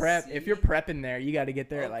Yeah, prep. see? If you're prepping there, you got to get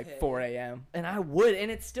there at like Okay. 4 a.m. and I would, and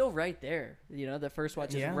it's still right there. You know, the First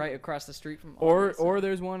Watch Yeah. is right across the street from. Or Aldi's, so- or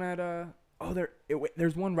there's one at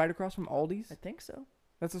there's one right across from Aldi's. I think so.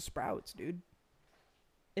 That's a Sprouts, dude.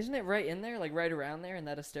 Isn't it right in there, like right around there in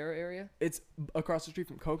that Estero area? It's across the street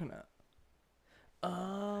from Coconut.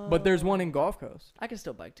 Oh. But there's one in Gulf Coast. I can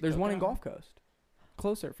still bike to There's one in Coconut. Gulf Coast.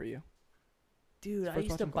 Closer for you. Dude, I First used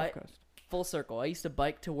Watch to on Gulf bike Coast. full circle. I used to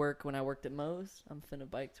bike to work when I worked at Moe's. I'm finna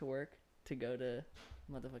bike to work to go to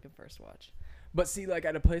motherfucking First Watch. But see, like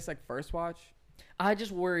at a place like First Watch, I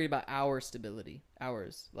just worry about hour stability.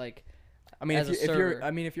 Hours, like. I mean, As a server.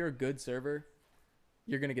 if you're a good server,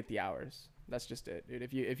 you're gonna get the hours. That's just it, dude.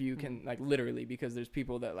 If you can like literally, because there's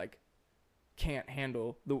people that like can't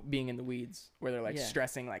handle being in the weeds where they're like Yeah.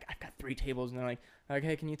 stressing, like I've got 3 tables and they're like,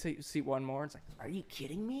 hey, can you seat one more? It's like, are you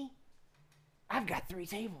kidding me? I've got 3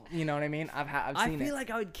 tables. You know what I mean? I've seen it. I feel like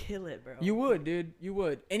I would kill it, bro. You would, dude. You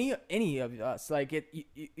would. Any of us, like it.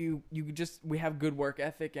 You just we have good work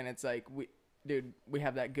ethic, and it's like we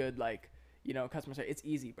have that good like customer service. It's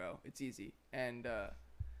easy, bro. It's easy, and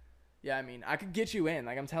yeah, I mean, I could get you in.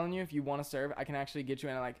 Like I'm telling you, if you want to serve, I can actually get you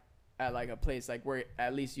in at a place like where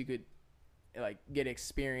at least you could like get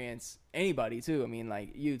experience. Anybody too. I mean,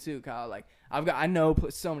 like you too, Kyle. Like I know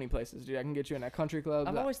so many places, dude. I can get you in a country club.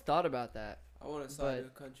 I've always thought about that. I want to sign to a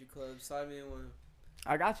country club. Sign me in one.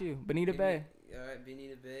 I got you, Bonita Bay. All right,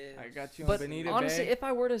 Bonita Bay. I got you. But on Bonita honestly, Bay. if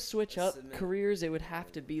I were to switch up Submit. careers, it would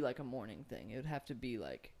have to be like a morning thing. It would have to be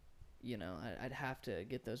like, I'd have to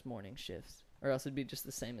get those morning shifts, or else it'd be just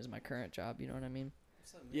the same as my current job. You know what I mean?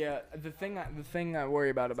 What's up, man? Yeah, the thing I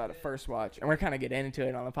worry about a First Watch, and we're kind of getting into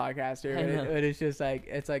it on the podcast here, I know. but it's just like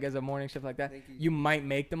as a morning shift like that, Thank you. you might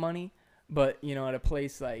make the money, but at a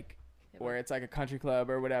place like where it's like a country club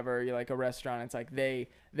or whatever, you're like a restaurant, it's like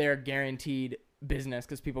they're guaranteed business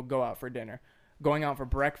because people go out for dinner. Going out for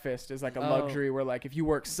breakfast is like a luxury where like if you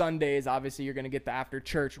work Sundays, obviously you're gonna get the after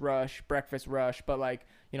church rush, breakfast rush, but like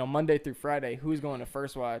Monday through Friday, who's going to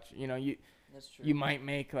First Watch? That's true. You might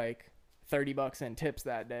make like $30 in tips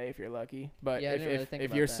that day if you're lucky. But Yeah, I didn't really think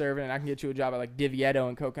if about you're that. serving, and I can get you a job at like Divieto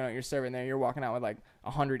and Coconut, you're serving there, you're walking out with like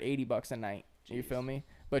 $180 a night. You feel me?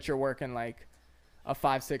 But you're working like a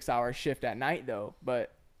 5-6 hour shift at night though.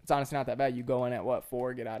 But it's honestly not that bad. You go in at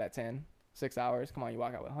 4, get out at 10, 6 hours. Come on, you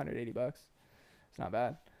walk out with $180. It's not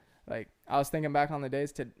bad. Like I was thinking back on the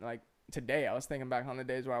days today. I was thinking back on the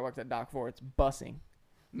days where I worked at Dock Forts bussing,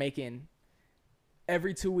 making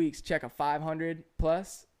every 2 weeks check a 500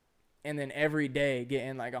 plus. And then every day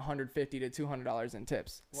getting like $150 to $200 in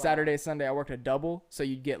tips. Wow. Saturday, Sunday, I worked a double, so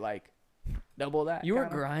you'd get like double that. You were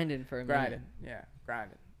kinda. grinding for a minute. Grinding, yeah,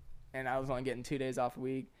 grinding. And I was only getting 2 days off a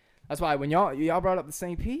week. That's why when y'all brought up the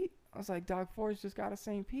St. Pete, I was like, Dock Forest just got a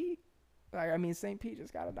St. Pete. St. Pete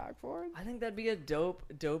just got a Dock Forest. I think that'd be a dope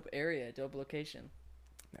area, dope location.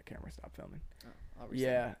 That camera stopped filming. Oh, I'll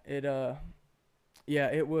reset Yeah,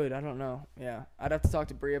 it would. I don't know. Yeah, I'd have to talk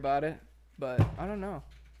to Bree about it, but I don't know.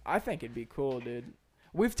 I think it'd be cool, dude.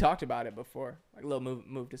 We've talked about it before, like a little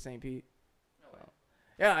move to St. Pete. No way.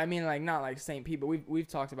 Yeah, I mean, like not like St. Pete, but we've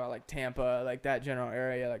talked about like Tampa, like that general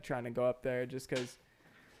area, like trying to go up there just because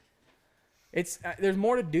it's there's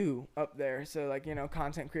more to do up there. So like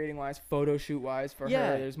content creating wise, photo shoot wise for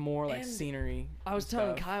Yeah, her, there's more like and scenery. I was and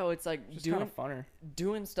telling stuff. Kyle, it's like Just kind of funner,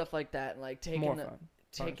 doing stuff like that, and like taking more the fun.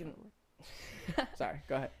 taking. Sorry,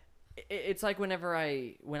 go ahead. It's like when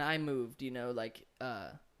I moved, like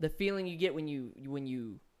the feeling you get when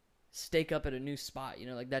you stake up at a new spot,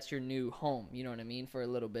 like that's your new home, you know what I mean, for a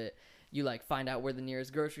little bit. you like find out where the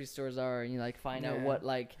nearest grocery stores are, and you like find out what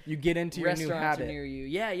like you get into your new restaurants habit. are near you.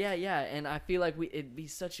 Yeah. And I feel like it'd be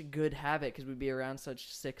such a good habit because we'd be around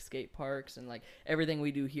such sick skate parks, and like everything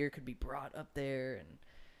we do here could be brought up there, and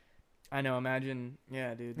I know. Imagine,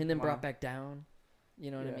 yeah, dude. then brought back down.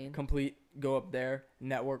 You know what I mean? Complete. Go up there,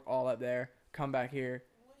 network all up there, come back here,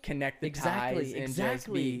 connect the ties, and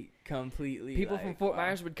just be completely. People like, from Fort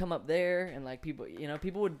Myers would come up there, and like people,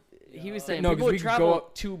 people would. He was saying No, people would 'cause we could travel go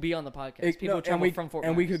up- to be on the podcast. People would travel from Fort Myers,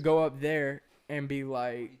 and we could go up there and be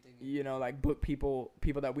like, like book people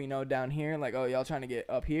that we know down here, like, oh, y'all trying to get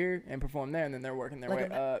up here and perform there, and then they're working their way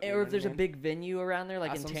up. Or if there's a big venue around there,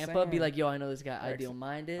 like That's in what I'm Tampa, be saying. like, yo, I know this guy, Ideal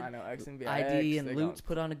Minded. I know X and VIX, ID and Lutz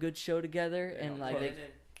put on a good show together, and like they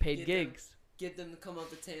paid gigs. Get them to come up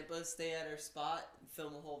to Tampa, stay at our spot, and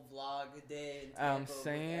film a whole vlog a day. In I'm Tampa with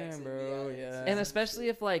saying, X and bro, VIX. yeah. And especially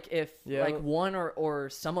if like one or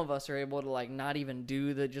some of us are able to like not even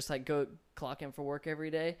do the just like go clock in for work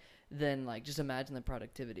every day, then like just imagine the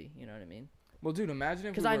productivity. You know what I mean? Well, dude, imagine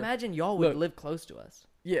if because I imagine y'all would live close to us.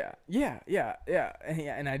 Yeah.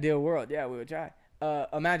 In ideal world, yeah, we would try.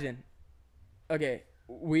 Imagine, okay,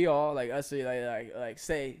 we all like us, like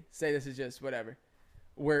say this is just whatever.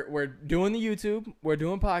 We're doing the YouTube, we're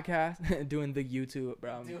doing podcast, doing the YouTube,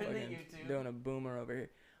 bro. I'm doing a boomer over here.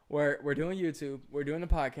 We're doing YouTube, we're doing the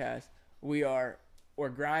podcast. We're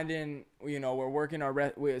grinding. We're working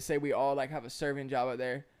we say we all like have a serving job out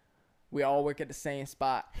there. We all work at the same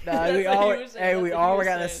spot. We all work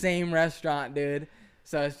at the same restaurant, dude.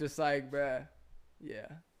 So it's just like, bruh, yeah,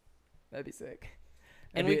 that'd be sick.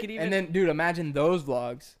 And then, dude, imagine those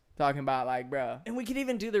vlogs talking about like, bruh. And we could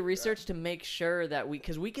even do the research to make sure that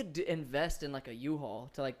because we could invest in like a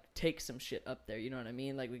U-Haul to like take some shit up there. You know what I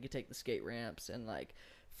mean? Like we could take the skate ramps and like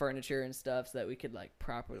furniture and stuff so that we could like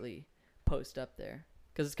properly post up there.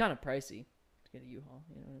 Because it's kind of pricey to get a U-Haul.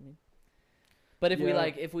 You know what I mean? But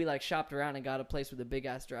if we shopped around and got a place with a big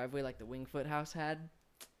ass driveway like the Wingfoot house had,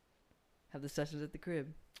 have the sessions at the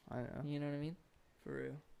crib. I know. You know what I mean? For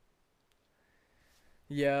real.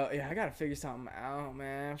 Yeah, I gotta figure something out,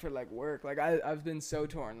 man, for like work. Like I've been so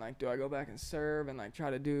torn. Like, do I go back and serve and like try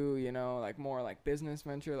to do, like more like business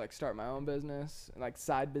venture, like start my own business, like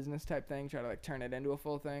side business type thing, try to like turn it into a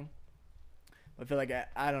full thing. I feel like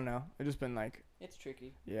I don't know. I've just been like, it's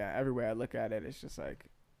tricky. Yeah, everywhere I look at it, it's just like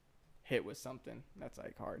hit with something that's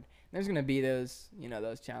like hard. And there's gonna be those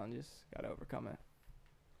challenges. Gotta overcome it.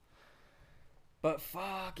 But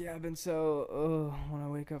fuck yeah, I've been when I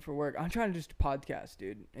wake up for work, I'm trying to just podcast,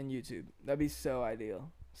 dude, and YouTube. That'd be so ideal.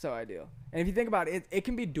 And if you think about it, it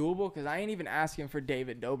can be doable because I ain't even asking for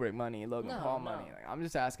David Dobrik money, Logan Paul money. Like I'm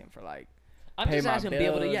just asking for like, I'm just asking to be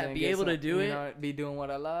able to do it. Be doing what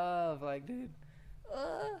I love, like, dude.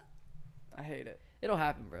 I hate it. It'll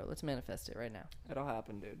happen, bro. Let's manifest it right now. It'll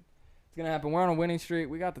happen, dude. It's gonna happen. We're on a winning streak.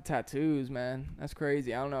 We got the tattoos, man. That's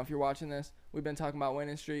crazy. I don't know if you're watching this. We've been talking about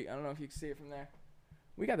winning streak. I don't know if you can see it from there.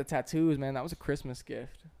 We got the tattoos, man. That was a Christmas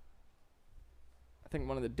gift. I think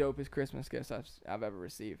one of the dopest Christmas gifts I've ever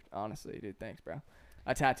received. Honestly, dude. Thanks, bro.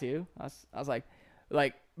 A tattoo. I was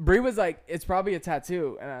like, Bree was like, it's probably a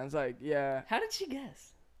tattoo, and I was like, yeah. How did she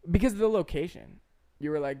guess? Because of the location.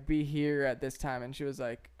 You were like, be here at this time, and she was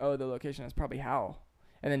like, oh, the location is probably Howell.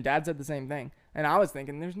 And then Dad said the same thing. And I was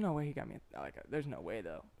thinking, there's no way he got me. There's no way,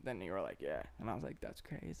 though. Then you were like, yeah. And I was like, that's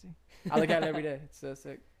crazy. I look at it every day. It's so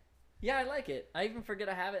sick. Yeah, I like it. I even forget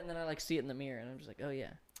I have it, and then I, see it in the mirror. And I'm just like, oh,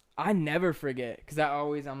 yeah. I never forget. Because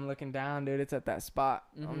I'm looking down, dude. It's at that spot.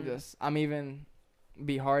 Mm-hmm. I'm even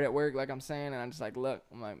be hard at work, like I'm saying. And I'm just like, look.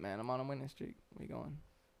 I'm like, man, I'm on a winning streak. We going.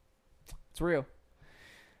 It's real.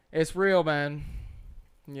 It's real, man.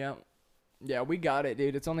 Yep. Yeah, we got it,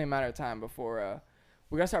 dude. It's only a matter of time before...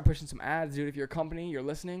 we gotta start pushing some ads, dude. If you're a company, you're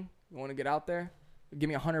listening, you want to get out there, give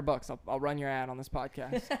me $100. I'll run your ad on this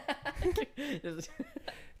podcast.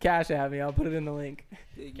 Cash at me. I'll put it in the link.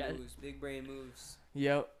 Big moves, big brain moves.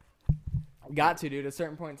 Yep. Got to, dude. At a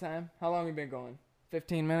certain point in time. How long have we been going?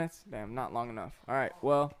 15 minutes? Damn, not long enough. All right.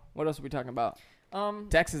 Well, what else are we talking about?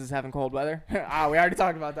 Texas is having cold weather. We already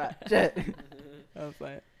talked about that. Shit. I was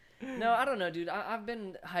like. No, I don't know, dude. I've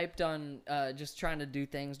been hyped on just trying to do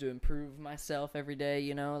things to improve myself every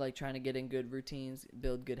day, like trying to get in good routines,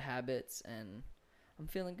 build good habits, and I'm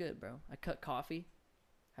feeling good, bro. I cut coffee.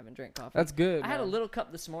 Haven't drank coffee. That's good. I had a little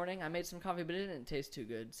cup this morning. I made some coffee, but it didn't taste too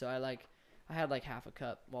good. So I had like half a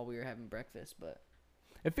cup while we were having breakfast, but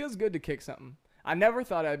it feels good to kick something. I never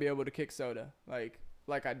thought I'd be able to kick soda like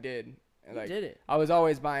I did. You did it. I was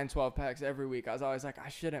always buying 12 packs every week. I was always like, I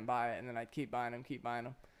shouldn't buy it, and then I'd keep buying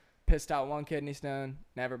them. Pissed out one kidney stone,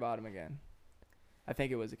 never bought him again. I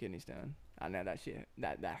think it was a kidney stone. I know that shit.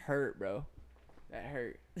 That hurt, bro. That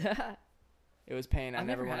hurt. It was pain I've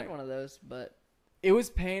never had one of those, but it was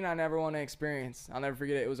pain I never want to experience. I'll never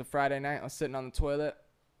forget it. It was a Friday night. I was sitting on the toilet,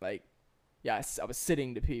 like, yeah, I was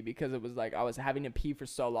sitting to pee because it was like I was having to pee for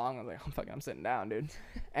so long. I was like, oh, fuck, I'm sitting down, dude.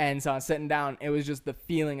 And so I was sitting down. It was just the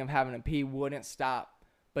feeling of having to pee wouldn't stop,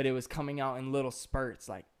 but it was coming out in little spurts,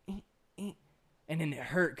 like, and then it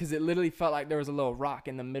hurt because it literally felt like there was a little rock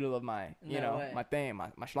in the middle of my, my thing,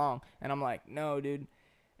 my schlong. And I'm like, no, dude.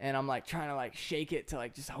 And I'm like trying to like shake it to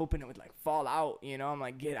like just hoping it would like fall out, I'm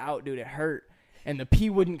like, get out, dude, it hurt. And the pee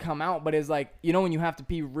wouldn't come out, but it's like, when you have to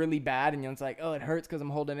pee really bad and it's like, oh, it hurts because I'm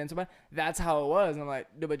holding it in so bad. That's how it was. And I'm like,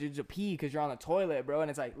 dude, but you just pee because you're on the toilet, bro. And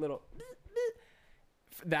it's like little.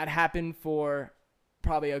 That happened for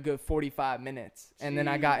probably a good 45 minutes. And then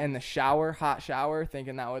I got in the shower, hot shower,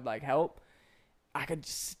 thinking that would like help. I could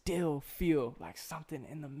still feel like something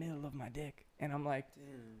in the middle of my dick. And I'm like,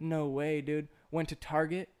 no way, dude. Went to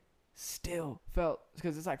Target, still felt,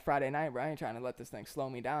 because it's like Friday night, bro. I ain't trying to let this thing slow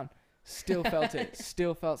me down. Still felt it.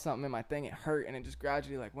 Still felt something in my thing. It hurt, and it just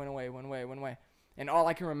gradually like went away. And all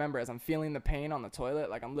I can remember is I'm feeling the pain on the toilet.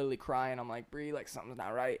 Like I'm literally crying. I'm like, Bree, like something's not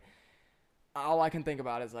right. All I can think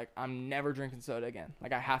about is like, I'm never drinking soda again.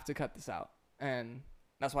 Like I have to cut this out. And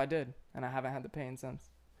that's what I did. And I haven't had the pain since.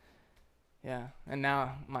 Yeah. And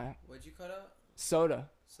now What'd you cut out? Soda.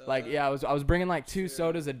 Like, yeah, I was bringing like 2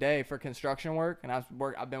 sodas a day for construction work, and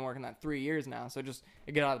I've been working that 3 years now. So just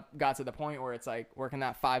it got to the point where it's like working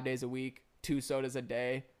that 5 days a week, 2 sodas a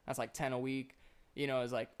day. That's like 10 a week.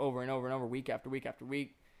 It's like over and over and over, week after week after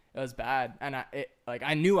week. It was bad, and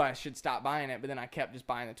I knew I should stop buying it, but then I kept just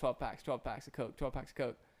buying the 12 packs of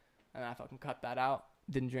Coke, and I fucking cut that out.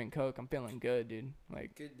 Didn't drink Coke. I'm feeling good, dude.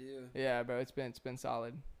 Like good deal. Yeah, bro. It's been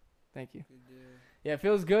solid. Thank you. Good deal. Yeah, it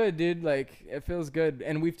feels good, dude. Like, it feels good.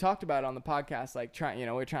 And we've talked about it on the podcast, like,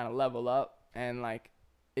 we're trying to level up. And, like,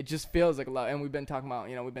 it just feels like a level. And we've been talking about,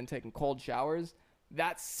 we've been taking cold showers.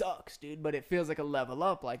 That sucks, dude. But it feels like a level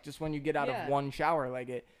up. Like, just when you get out of one shower, like,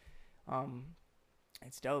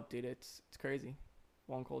 it's dope, dude. It's crazy.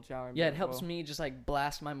 One cold shower. Yeah, it helps me just, like,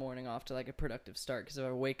 blast my morning off to, like, a productive start. Because if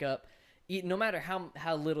I wake up, no matter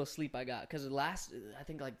how little sleep I got, because I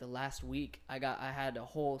think like the last week I had a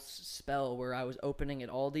whole spell where I was opening at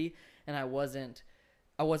Aldi and I wasn't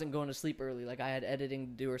going to sleep early. Like I had editing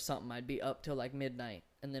to do or something. I'd be up till like midnight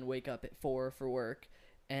and then wake up at 4 for work.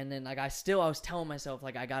 And then like I was telling myself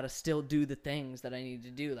like I gotta still do the things that I need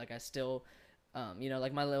to do. Like I still,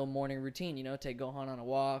 like my little morning routine. Take Gohan on a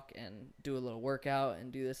walk and do a little workout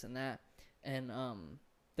and do this and that. And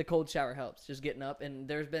the cold shower helps, just getting up. And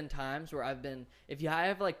there's been times where if I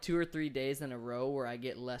have like 2 or 3 days in a row where I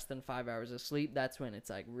get less than 5 hours of sleep, that's when it's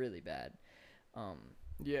like really bad.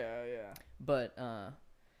 Yeah. But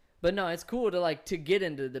no, it's cool to get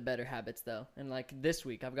into the better habits though. And like this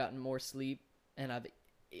week I've gotten more sleep and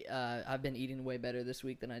I've been eating way better this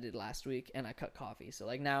week than I did last week, and I cut coffee. So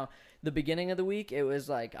like now, the beginning of the week, it was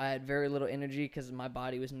like I had very little energy because my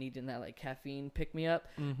body was needing that like caffeine pick me up.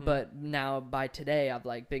 Mm-hmm. But now by today, I've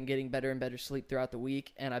like been getting better and better sleep throughout the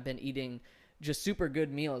week, and I've been eating just super good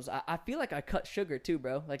meals. I feel like I cut sugar too,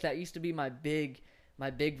 bro. Like that used to be my big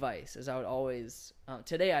vice, is I would always.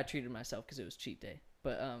 Today I treated myself because it was cheat day.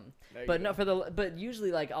 But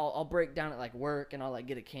usually like I'll break down at like work and I'll like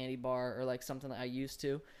get a candy bar or like something that I used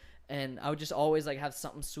to, and I would just always like have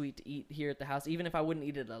something sweet to eat here at the house, even if I wouldn't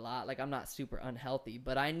eat it a lot. Like I'm not super unhealthy,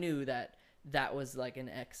 but I knew that was like an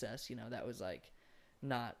excess, that was like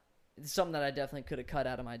not something that I definitely could have cut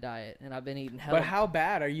out of my diet, and I've been eating healthy. But how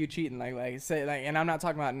bad are you cheating? Like say like, and I'm not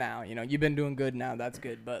talking about now, you've been doing good now, that's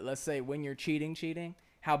good, but let's say when you're cheating,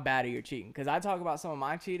 how bad are you cheating? Because I talk about some of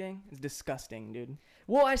my cheating. It's disgusting, dude.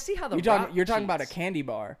 Well, I see how you're talking about a candy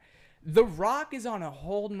bar. The Rock is on a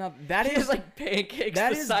whole nother. That is like pancakes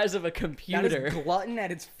the size of a computer. That is glutton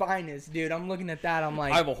at its finest, dude. I'm looking at that. I'm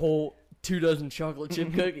like, I have a whole 2 dozen chocolate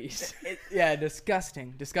chip cookies. Yeah,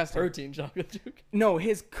 disgusting. Protein chocolate chip. No,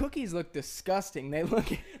 his cookies look disgusting. They look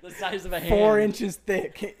the size of a hand. 4 inches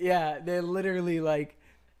thick. Yeah, they're literally like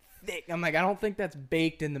thick. I'm like, I don't think that's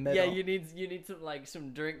baked in the middle. Yeah, you need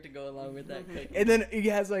some drink to go along with that cookie. And then he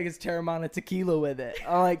has like his Terramana tequila with it.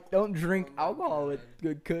 I'm like, don't drink alcohol with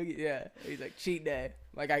good cookies. Yeah, he's like, cheat day.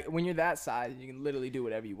 Like when you're that size, you can literally do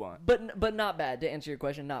whatever you want. But not bad. To answer your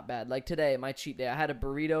question, not bad. Like today, my cheat day, I had a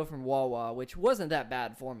burrito from Wawa, which wasn't that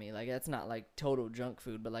bad for me. Like that's not like total junk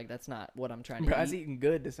food, but like that's not what I'm trying to eat. I was eating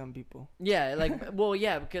good to some people. Yeah, like well,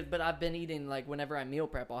 yeah, but I've been eating like whenever I meal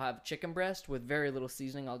prep, I'll have chicken breast with very little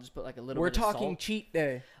seasoning. I'll just put like a little. We're bit of salt. We're talking cheat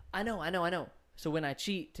day. I know. So when I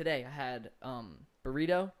cheat today, I had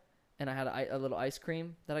burrito, and I had a little ice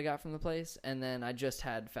cream that I got from the place, and then I just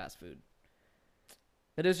had fast food.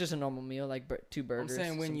 It is just a normal meal, like two I'm burgers,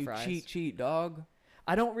 saying when some you fries. cheat, dog.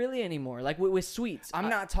 I don't really anymore. Like with sweets. I'm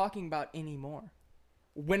not talking about anymore.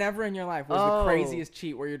 Whenever in your life was Oh. the craziest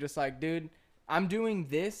cheat where you're just like, dude, I'm doing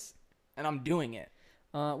this and I'm doing it.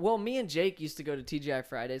 Well, me and Jake used to go to TGI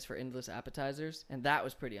Fridays for endless appetizers, and that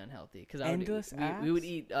was pretty unhealthy because we would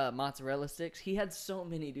eat mozzarella sticks. He had so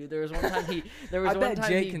many, dude. There was one time I bet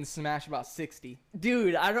Jake can smash about 60.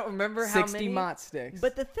 Dude, I don't remember how 60 many. mozz sticks.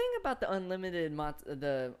 But the thing about the unlimited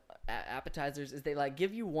appetizers is they like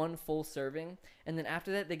give you one full serving, and then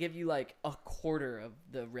after that they give you like a quarter of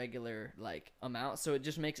the regular like amount, so it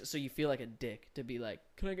just makes it so you feel like a dick to be like,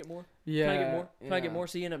 can I get more? Yeah, can I get more? Can I get more?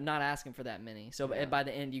 So you end up not asking for that many, so by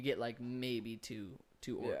the end you get like maybe two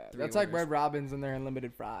or three that's orders. like Red Robin's and their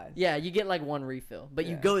unlimited fries. Yeah, you get like one refill, but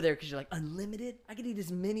you go there because you're like, unlimited, I can eat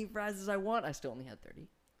as many fries as I want. I still only had 30.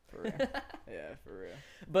 For real. Yeah, for real.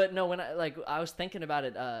 But no, when I was thinking about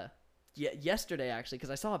it yesterday actually, because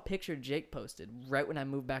I saw a picture Jake posted right when I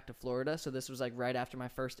moved back to Florida. So this was like right after my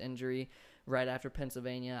first injury, right after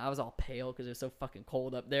Pennsylvania. I was all pale because it was so fucking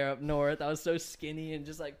cold up there up north. I was so skinny and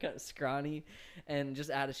just like kind of scrawny and just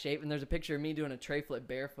out of shape. And there's a picture of me doing a tray flip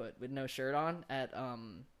barefoot with no shirt on at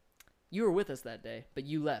you were with us that day, but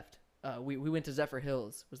you left. We went to Zephyr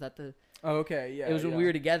Hills. Was that the? Oh, okay, yeah. It was when we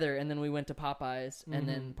were together, and then we went to Popeyes, and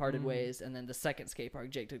then parted ways, and then the second skate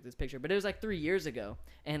park, Jake took this picture. But it was like 3 years ago,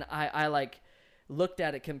 and I like looked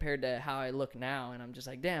at it compared to how I look now, and I'm just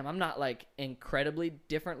like, damn, I'm not like incredibly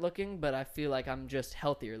different looking, but I feel like I'm just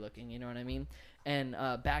healthier looking, you know what I mean? And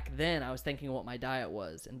back then, I was thinking what my diet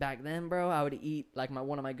was, and back then, bro, I would eat like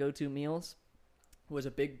one of my go-to meals was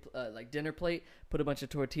a big like dinner plate, put a bunch of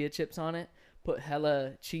tortilla chips on it, put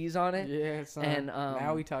hella cheese on it. Yeah, son. And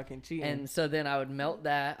now we talking cheating. And so then I would melt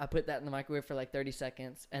that. I put that in the microwave for like 30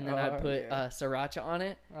 seconds, and then I'd put sriracha on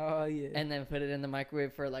it. Oh yeah. And then put it in the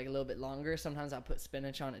microwave for like a little bit longer. Sometimes I'd put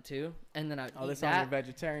spinach on it too, and then I'd eat this that. on your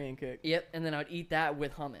vegetarian kick. Yep, and then I'd eat that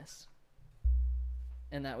with hummus.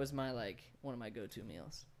 And that was my like one of my go-to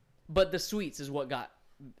meals. But the sweets is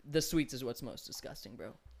what's most disgusting,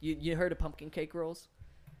 bro. You heard of pumpkin cake rolls?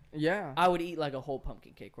 Yeah. I would eat like a whole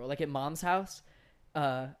pumpkin cake roll. Like at mom's house,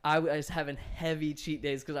 I was having heavy cheat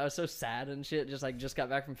days because I was so sad and shit. Just got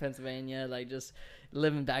back from Pennsylvania, like just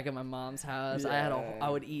living back at my mom's house. Yeah. I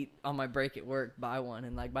would eat on my break at work, buy one,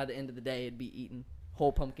 and like by the end of the day, it'd be eating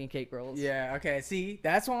whole pumpkin cake rolls. Yeah. Okay. See,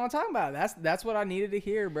 that's what I'm talking about. That's what I needed to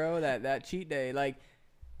hear, bro. That cheat day. Like,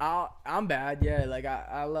 I'm bad. Yeah. Like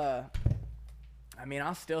I'll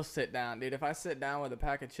still sit down, dude. If I sit down with a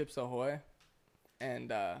pack of Chips Ahoy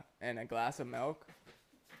and a glass of milk,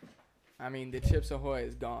 I mean, the Chips Ahoy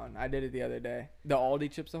is gone. I did it the other day. The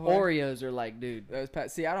Aldi Chips Ahoy. Oreos are like, dude.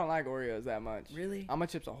 See, I don't like Oreos that much. Really? I'm a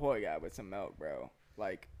Chips Ahoy guy with some milk, bro.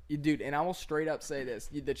 Like, dude, and I will straight up say this: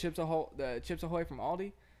 the Chips Ahoy from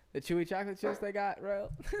Aldi, the chewy chocolate chips they got, bro.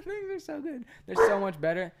 Things are so good. They're so much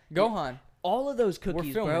better. Gohan. All of those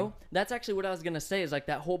cookies, bro. That's actually what I was gonna say. Is like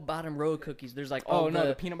that whole bottom row of cookies. There's like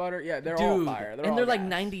the peanut butter. Yeah, they're all fire. They're like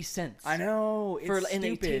 90 cents. I know. It's stupid. And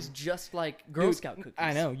they taste just like Girl Scout cookies.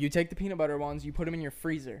 I know. You take the peanut butter ones, you put them in your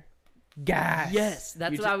freezer. Gas. Yes,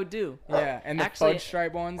 that's what I would do. Yeah, and the fudge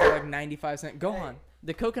stripe ones are like 95 cents. Gohan.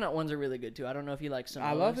 The coconut ones are really good too. I don't know if you like some.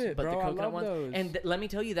 I love it, but bro. the coconut I love ones. those. And let me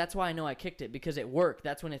tell you, that's why I know I kicked it, because at work,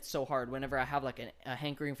 that's when it's so hard. Whenever I have like a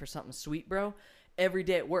hankering for something sweet, bro, every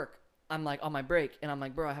day at work, I'm like on my break, and I'm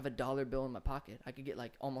like, bro, I have a $1 bill in my pocket. I could get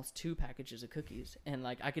like almost 2 packages of cookies, and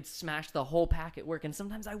like I could smash the whole pack at work. And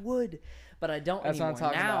sometimes I would, but I don't anymore. That's what I'm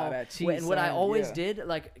talking now, about. That cheese, and what I always did,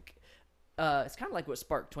 like, it's kind of like what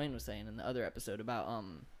Spark Twain was saying in the other episode about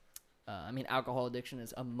I mean, alcohol addiction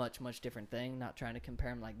is a much different thing. Not trying to compare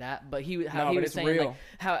him like that, but he was saying real.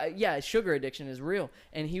 like how sugar addiction is real,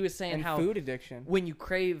 and he was saying how food addiction, when you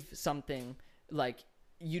crave something, like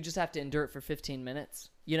you just have to endure it for 15 minutes,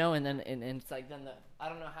 you know, and then and it's like then I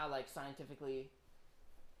don't know how like scientifically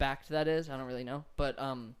backed that is. I don't really know, but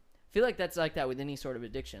I feel like that's like that with any sort of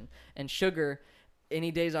addiction. And sugar,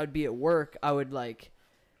 any days I would be at work, I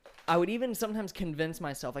would even sometimes convince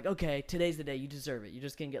myself, like, okay, today's the day, you deserve it. You're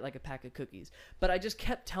just going to get, like, a pack of cookies. But I just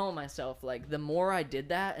kept telling myself, like, the more I did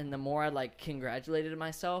that and the more I, like, congratulated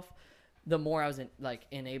myself, the more I was,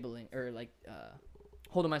 enabling or, like,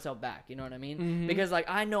 holding myself back. You know what I mean? Mm-hmm. Because, like,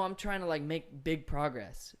 I know I'm trying to, like, make big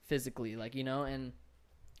progress physically, like, you know, and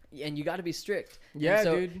you got to be strict. Yeah,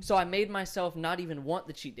 dude. So I made myself not even want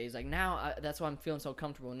the cheat days. Like now, that's why I'm feeling so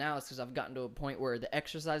comfortable now, is because I've gotten to a point where the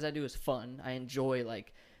exercise I do is fun. I enjoy,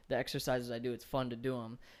 like, the exercises I do. It's fun to do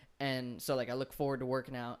them. And so like I look forward to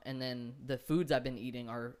working out, and then the foods I've been eating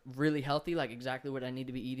are really healthy, like exactly what I need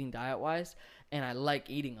to be eating diet wise, and I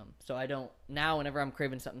like eating them. So I don't now whenever I'm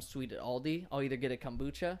craving something sweet at Aldi, I'll either get a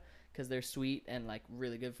kombucha because they're sweet and like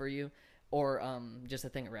really good for you, or just a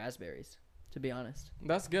thing of raspberries. To be honest,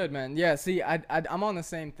 That's good, man. Yeah, see, I'm on the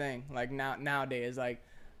same thing. Like nowadays, like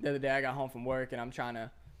the other day I got home from work and I'm trying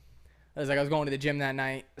to. I was going to the gym that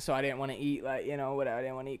night, so I didn't want to eat like, you know, whatever. I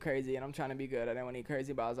didn't want to eat crazy, and I'm trying to be good. I didn't want to eat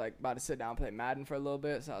crazy, but I was like about to sit down and play Madden for a little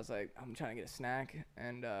bit, so I was like, I'm trying to get a snack,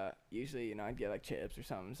 and usually, you know, I'd get like chips or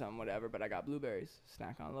something, whatever, but I got blueberries.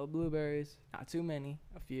 Snack on little blueberries. Not too many,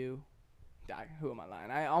 a few. Who am I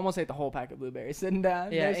lying? I almost ate the whole pack of blueberries sitting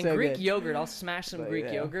down. Yeah, They're and so Greek good. yogurt, I'll smash some But, Greek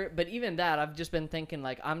yeah. yogurt, but even that, I've just been thinking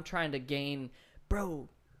like I'm trying to gain, bro.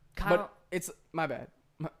 But it's my bad.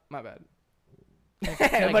 My bad.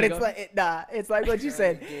 Can But I it's go? like it's like what you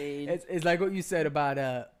said. Gain. It's like what you said about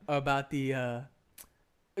the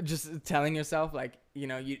just telling yourself like, you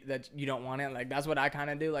know, that you don't want it. Like that's what I kind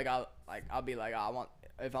of do. Like I'll be like, oh,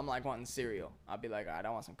 if I'm like wanting cereal, I'll be like, all right, I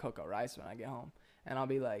want some cocoa rice when I get home, and I'll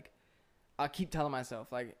be like, I'll keep telling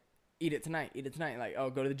myself like, eat it tonight. Like, oh,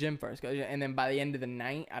 go to the gym first, and then by the end of the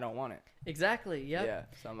night, I don't want it. Exactly. Yep. Yeah.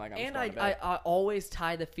 So I'm like, I'm And just going to bed. I always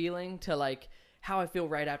tie the feeling to like how I feel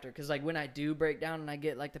right after, because like when I do break down and I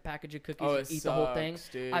get like the package of cookies Oh, and it eat the whole thing, sucks,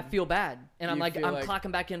 dude. I feel bad, and I'm You like feel I'm like-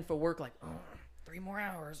 clocking back in for work like 3 more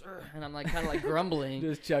hours, and I'm like kind of like grumbling.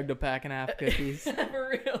 Just chugged a pack and a half cookies, For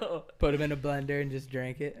real. put them in a blender, and just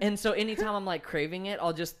drank it. And so anytime I'm like craving it,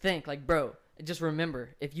 I'll just think like, bro, just remember,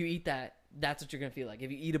 if you eat that, that's what you're gonna feel like. If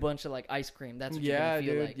you eat a bunch of like ice cream, that's what you're Yeah, gonna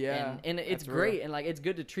feel dude, like. yeah, and it's that's great, real. and like it's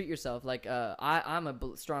good to treat yourself. Like I'm a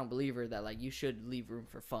strong believer that like you should leave room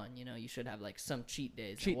for fun. You know, you should have like some cheat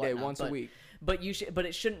days. and Cheat day whatnot, once a week. But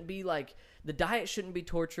it shouldn't be like the diet shouldn't be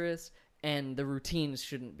torturous, and the routines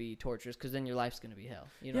shouldn't be torturous, because then your life's gonna be hell.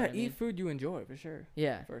 You know Yeah, what I mean? eat food you enjoy for sure.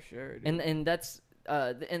 Yeah, For sure, dude. and that's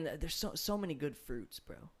and there's so many good fruits,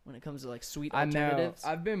 bro. When it comes to like sweet I know. alternatives.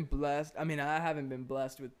 I've been blessed. I mean, I haven't been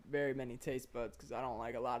blessed with very many taste buds because I don't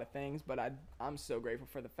like a lot of things. But I'm so grateful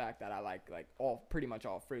for the fact that I like pretty much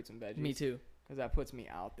all fruits and veggies. Me too. Because that puts me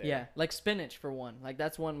out there. Yeah, like spinach for one. Like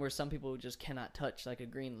that's one where some people just cannot touch like a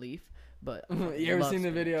green leaf. But I fucking You ever love seen the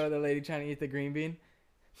spinach. video of the lady trying to eat the green bean?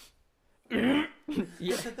 Yeah.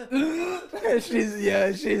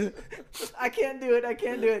 she's. I can't do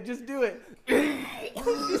it. Just do it.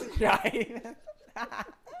 She's crying.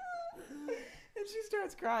 And she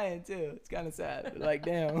starts crying too. It's kind of sad. But like,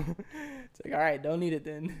 damn. It's like, all right, don't eat it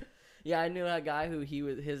then. Yeah, I knew a guy who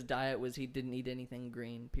his diet was he didn't eat anything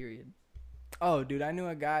green. Period. Oh, dude, I knew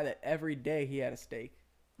a guy that every day he had a steak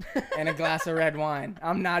and a glass of red wine.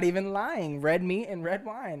 I'm not even lying. Red meat and red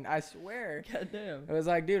wine. I swear. God damn. It was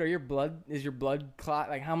like, dude, is your blood clot?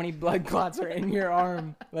 Like, how many blood clots are in your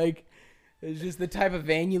arm? Like, it's just the type of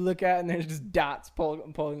vein you look at, and there's just dots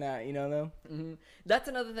pulling out. You know, though. Mm-hmm. That's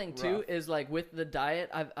another thing too. Rough. Is like with the diet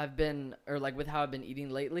I've been, or like with how I've been eating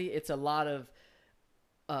lately. It's a lot of,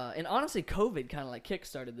 and honestly, COVID kind of like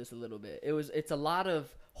kickstarted this a little bit. It's a lot of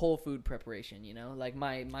whole food preparation. You know, like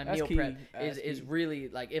my That's meal key. prep That's is key. really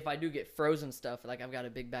like if I do get frozen stuff, like I've got a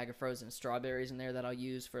big bag of frozen strawberries in there that I'll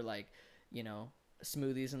use for like, you know,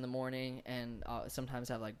 smoothies in the morning, and I'll sometimes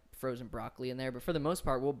have like frozen broccoli in there. But for the most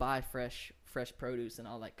part, we'll buy fresh produce, and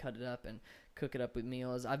I'll like cut it up and cook it up with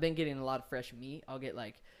meals. I've been getting a lot of fresh meat. I'll get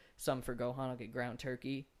like some for Gohan. I'll get ground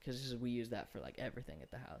turkey because we use that for like everything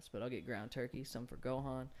at the house. But I'll get ground turkey, some for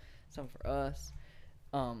Gohan, some for us.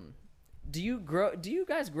 Do you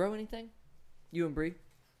guys grow anything? You and Bree?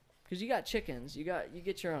 Because you got chickens. You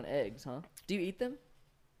get your own eggs, huh? Do you eat them?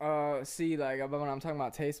 See, like, when I'm talking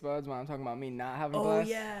about taste buds, when I'm talking about me not having Oh, blessed,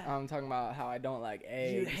 yeah. I'm talking about how I don't like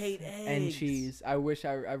eggs. You hate and eggs. cheese. I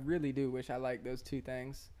really do wish I liked those two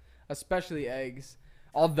things, especially eggs.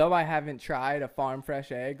 Although I haven't tried a farm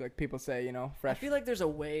fresh egg, like people say, you know, I fresh feel like there's a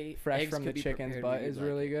way fresh eggs from the could be chicken's prepared butt where you'd is like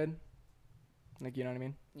really it. good. Like, you know what I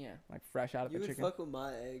mean? Yeah, Like fresh out of You the would chicken. fuck with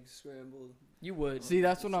my eggs scrambled. you would. See,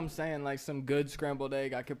 that's what I'm saying. Like some good scrambled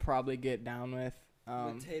egg, I could probably get down with.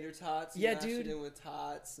 With tater tots. yeah, mash dude. It in with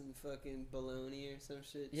tots and fucking bologna or some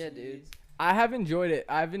shit. Yeah, cheese. dude. I have enjoyed it.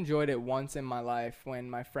 I've enjoyed it once in my life when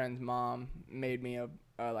my friend's mom made me a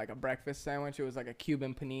breakfast sandwich. It was like a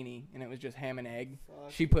Cuban panini, and it was just ham and egg.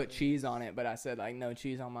 Fuck She put yeah. cheese on it, but I said like no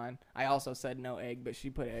cheese on mine. I also said no egg, but she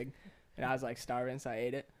put egg, and I was like starving, so I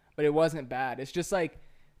ate it. But it wasn't bad. It's just like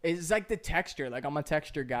it's like the texture. Like I'm a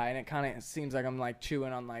texture guy, and it kind of seems like I'm like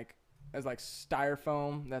chewing on like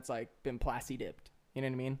styrofoam that's like been plasti dipped. You know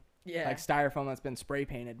what I mean? Yeah. Like styrofoam that's been spray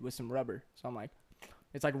painted with some rubber. So I'm like,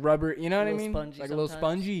 it's like rubber. You know what I little mean? spongy Like a little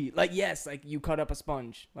sometimes. spongy. Like yes, like you cut up a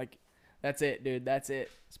sponge. Like That's it, dude. That's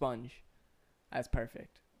it. Sponge. That's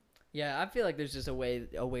perfect. Yeah, I feel like there's just a way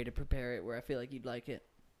to prepare it where I feel like you'd like it.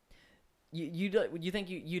 You think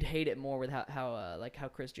you'd hate it more with how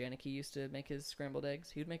Chris Janicki used to make his scrambled eggs?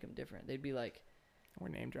 He would make them different. They'd be like, we're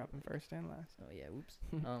name dropping first and last. oh yeah, oops.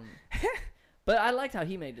 But I liked how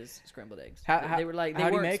he made his scrambled eggs. They were like, they how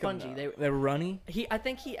do you weren't make spongy. them, they're runny. I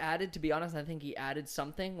think he added, to be honest, I think he added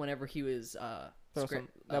something whenever he was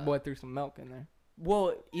That boy threw some milk in there.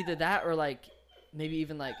 Well, either that or like maybe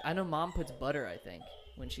even like, I know mom puts butter, I think,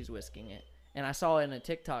 when she's whisking it. And I saw in a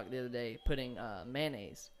TikTok the other day putting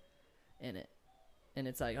mayonnaise in it. And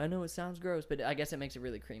it's like, I know it sounds gross, but I guess it makes it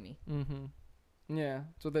really creamy. Mm-hmm. Yeah,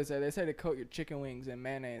 that's what they say. They say to coat your chicken wings in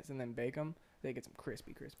mayonnaise and then bake them. They get some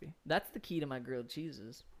crispy. That's the key to my grilled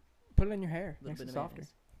cheeses. Put it in your hair. A little Makes bit it of softer.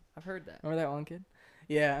 mayonnaise. I've heard that. Remember that one kid?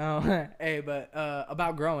 Yeah. Hey, but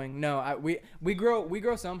about growing. No, we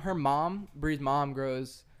grow some. Her mom, Bree's mom,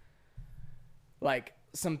 grows like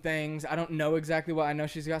some things. I don't know exactly what. I know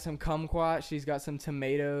she's got some kumquat. She's got some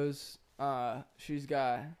tomatoes. She's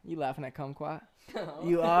got. You laughing at kumquat?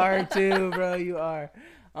 You are too, bro. You are.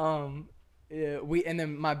 Yeah, and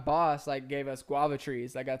then my boss like gave us guava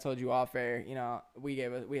trees. Like I told you off air, you know, we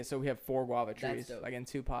have 4 guava trees, like in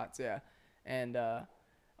 2 pots, yeah. And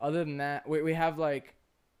other than that, we have like,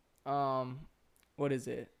 what is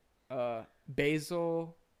it?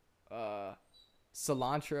 Basil,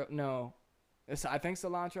 cilantro. No, I think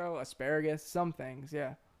cilantro, asparagus, some things.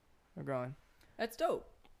 Yeah, we're growing. That's dope.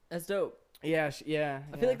 Yeah.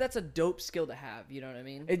 I feel like that's a dope skill to have. You know what I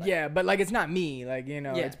mean? Yeah, but like it's not me. Like, you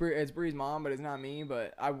know, Yeah. it's Bree's mom, but it's not me.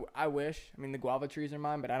 But I wish. I mean, the guava trees are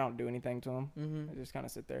mine, but I don't do anything to them. Mm-hmm. I just kind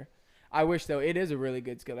of sit there. I wish though. It is a really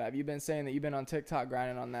good skill to have. You've been saying that you've been on TikTok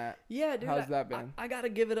grinding on that. Yeah, dude. How's that been? I gotta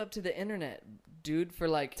give it up to the internet, dude. For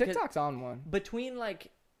like TikTok's on one. between like,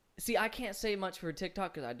 see, I can't say much for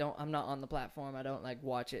TikTok because I'm not on the platform. I don't like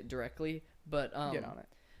watch it directly, but Get on it.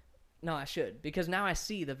 No, I should, because now I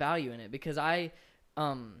see the value in it, because I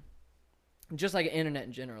just like internet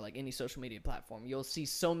in general, like any social media platform, you'll see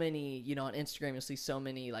so many, you know, on Instagram, you'll see so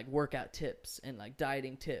many like workout tips and like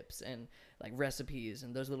dieting tips and like recipes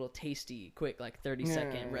and those little tasty, quick, like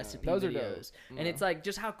 30-second recipe those videos. are dope. And it's like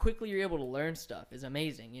just how quickly you're able to learn stuff is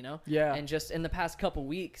amazing, you know? Yeah. And just in the past couple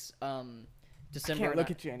weeks, December. I can't look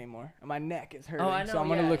at you anymore. My neck is hurting, Oh, I know, so I'm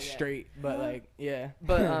gonna yeah, look yeah. straight. But like, yeah.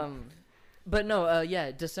 But no,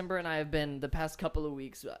 yeah, December and I have been, the past couple of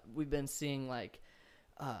weeks, we've been seeing like,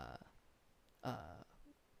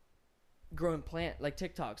 growing like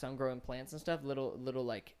TikToks on growing plants and stuff, little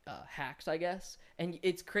like hacks, I guess. And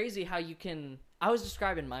it's crazy how you can. I was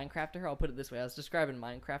describing Minecraft to her. I'll put it this way: I was describing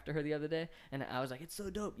Minecraft to her the other day, and I was like, "It's so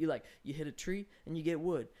dope. You hit a tree and you get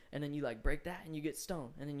wood, and then you like break that and you get stone,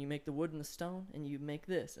 and then you make the wood and the stone, and you make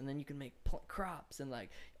this, and then you can make crops, and like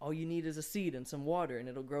all you need is a seed and some water, and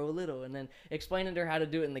it'll grow a little." And then explaining to her how to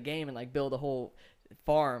do it in the game and like build a whole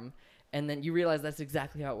farm, and then you realize that's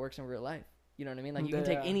exactly how it works in real life. You know what I mean? Like you can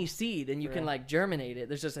take any seed and you can like germinate it.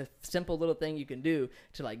 There's just a simple little thing you can do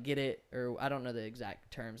to like get it, or I don't know the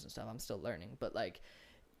exact terms and stuff. I'm still learning, but like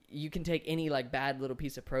you can take any like bad little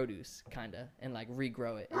piece of produce kind of and like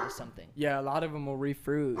regrow it into something. Yeah, a lot of them will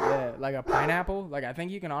refruit. Yeah, like a pineapple. Like I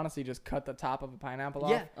think you can honestly just cut the top of a pineapple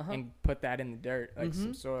off and put that in the dirt, like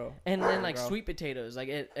some soil. And then like sweet potatoes.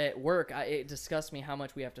 Like at work, it disgusts me how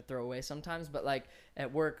much we have to throw away sometimes. But like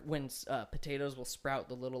at work, when potatoes will sprout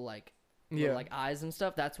the little like like eyes and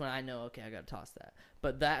stuff, that's when I know, okay, I gotta toss that.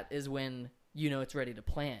 But that is when you know it's ready to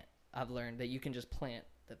plant. I've learned that you can just plant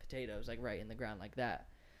the potatoes like right in the ground like that,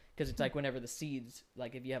 because it's like whenever the seeds,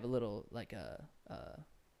 like if you have a little like a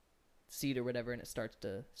seed or whatever and it starts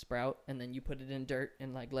to sprout, and then you put it in dirt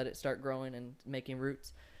and like let it start growing and making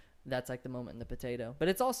roots, that's like the moment in the potato. But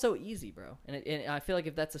it's all so easy, bro. And I feel like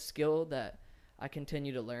if that's a skill that I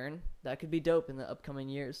continue to learn, that could be dope in the upcoming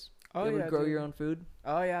years. Oh, you yeah, grow dude. your own food.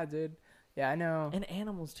 Oh yeah, dude. Yeah, I know. And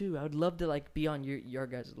animals too. I would love to like be on your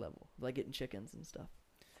guys' level, like getting chickens and stuff.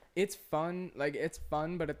 It's fun. Like it's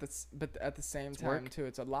fun, but at the same time work. too,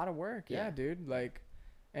 it's a lot of work. Yeah. Yeah, dude. Like,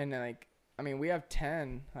 and like, I mean, we have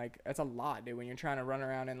 10. Like, that's a lot, dude. When you're trying to run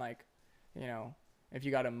around and like, you know, if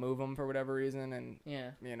you got to move them for whatever reason, and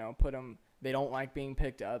you know, put them. They don't like being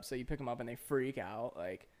picked up, so you pick them up and they freak out.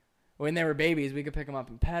 Like, when they were babies, we could pick them up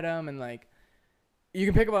and pet them, and like. You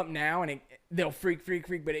can pick them up now and they'll freak,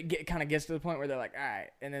 but it kind of gets to the point where they're like, all right,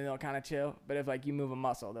 and then they'll kind of chill. But if like you move a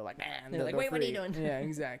muscle, they're like, man, they're like, wait, what are you doing? Yeah,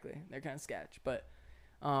 exactly. They're kind of sketch, but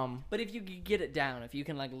if you could get it down, if you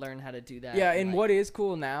can like learn how to do that. Yeah, and like, what is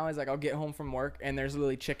cool now is like I'll get home from work and there's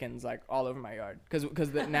literally chickens like all over my yard,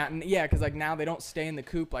 because like now they don't stay in the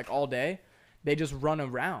coop like all day, they just run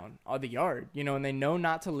around all the yard, you know, and they know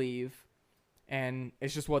not to leave. And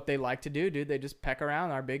it's just what they like to do, dude. They just peck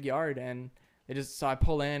around our big yard, and so I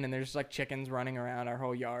pull in, and there's just like chickens running around our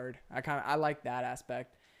whole yard. I like that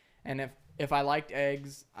aspect. And if I liked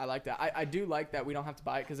eggs, I like that. I do like that we don't have to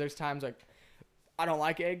buy it, because there's times like I don't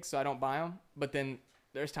like eggs, so I don't buy them. But then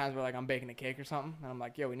there's times where like I'm baking a cake or something, and I'm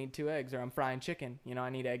like, yo, we need 2 eggs, or I'm frying chicken. You know,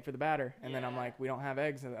 I need egg for the batter. And then I'm like, we don't have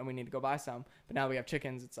eggs, and we need to go buy some. But now we have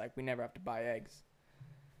chickens. It's like we never have to buy eggs.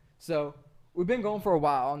 So we've been going for a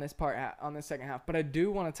while on this second half, but I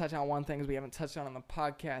do want to touch on one thing we haven't touched on the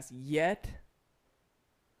podcast yet.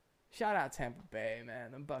 Shout out Tampa Bay,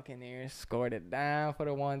 man. The Buccaneers scored it down for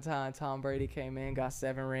the one time. Tom Brady came in, got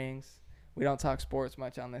 7 rings. We don't talk sports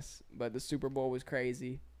much on this, but the Super Bowl was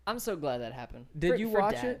crazy. I'm so glad that happened. Did you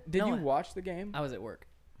watch it? Did you watch the game? I was at work.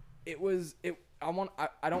 I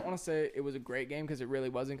don't want to say it was a great game, because it really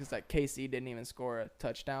wasn't, because like KC didn't even score a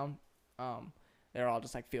touchdown. They're all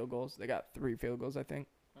just like field goals. They got 3 field goals, I think.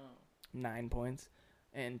 9 points,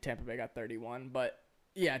 and Tampa Bay got 31. But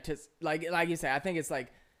yeah, just like you say, I think it's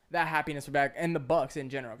like that happiness for back, and the Bucks in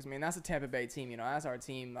general. Because I mean, that's a Tampa Bay team. You know, that's our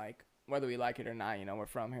team. Like whether we like it or not, you know, we're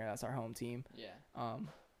from here. That's our home team. Yeah.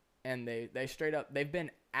 And they straight up, they've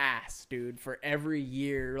been ass, dude, for every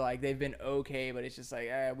year. Like they've been okay, but it's just like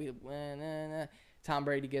we win. Tom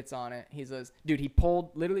Brady gets on it. He says, dude, he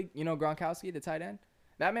pulled literally, you know, Gronkowski, the tight end.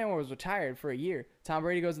 That man was retired for a year. Tom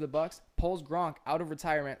Brady goes to the Bucks, pulls Gronk out of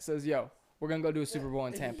retirement, says, yo, we're going to go do a Super Bowl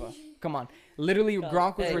in Tampa. Come on. Literally,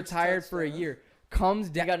 Gronk was retired for a year.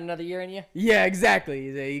 Comes down. You got another year in you? Yeah, exactly.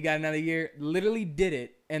 You got another year. Literally did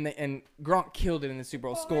it. And Gronk killed it in the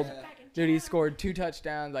Super Bowl. Dude, he scored 2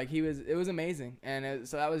 touchdowns. Like, it was amazing. And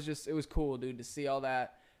so that was just, it was cool, dude, to see all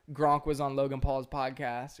that. Gronk was on Logan Paul's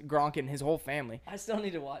podcast. Gronk and his whole family. I still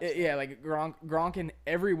need to watch. Yeah, like Gronk and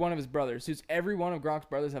every one of his brothers. Every one of Gronk's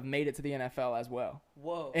brothers have made it to the NFL as well.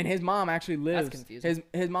 Whoa. And his mom actually lives. That's confusing.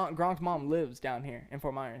 Gronk's mom lives down here in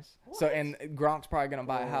Fort Myers. What? So and Gronk's probably gonna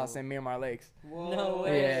buy a house in Miramar Lakes. Whoa. No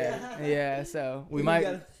way. Yeah. So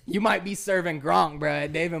you might be serving Gronk, bro,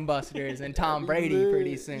 at Dave & Buster's and Tom Brady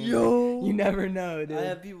pretty soon. Yo, you never know, dude. I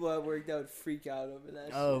have people at work that would freak out over that.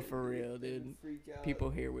 Oh, shit, for real, dude. Freak out. People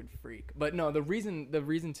here would freak. But no, the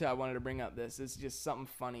reason too I wanted to bring up this is just something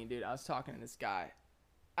funny, dude. I was talking to this guy,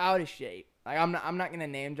 out of shape. Like I'm not gonna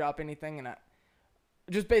name drop anything, and I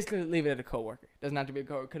just basically leave it at a coworker. Doesn't have to be a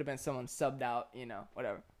coworker. Could have been someone subbed out, you know,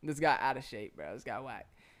 whatever. This guy out of shape, bro. This guy whack.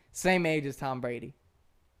 Same age as Tom Brady.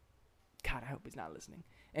 God, I hope he's not listening.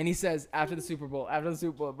 And he says after the Super Bowl,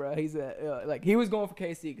 bro, he said like he was going for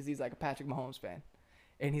KC because he's like a Patrick Mahomes fan,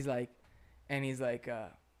 and he's like, and he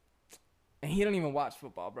don't even watch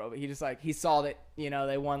football, bro. But he just like he saw that, you know,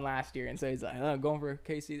 they won last year, and so he's like, oh, going for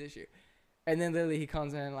KC this year. And then literally he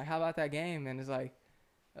comes in like, how about that game? And it's like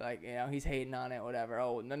you know, he's hating on it, whatever.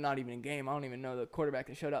 Oh, not even a game. I don't even know the quarterback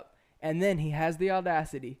that showed up. And then he has the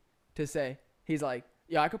audacity to say, he's like,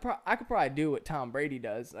 yeah, I could probably do what Tom Brady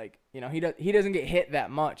does. Like, you know, he doesn't get hit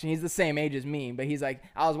that much, and he's the same age as me. But he's like,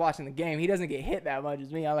 I was watching the game. He doesn't get hit that much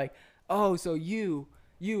as me. I'm like, oh, so you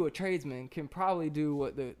a tradesman can probably do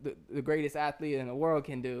what the greatest athlete in the world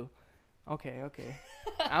can do. Okay.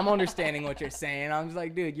 I'm understanding what you're saying. I'm just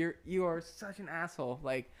like, dude, you are such an asshole.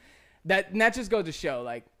 Like that just goes to show,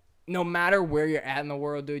 like, no matter where you're at in the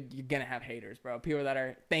world, dude, you're gonna have haters, bro. People that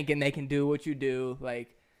are thinking they can do what you do.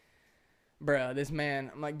 Like, bro, this man,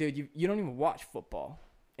 I'm like, dude, you don't even watch football,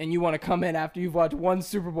 and you want to come in after you've watched one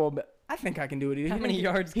Super Bowl. But I think I can do it. How many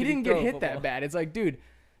yards? He didn't get hit that bad. It's like, dude,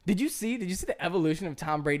 did you see the evolution of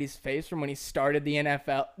Tom Brady's face from when he started the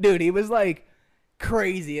NFL? Dude, he was like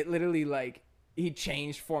crazy. It literally, like, he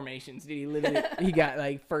changed formations, dude. He got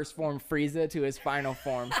like first form Frieza to his final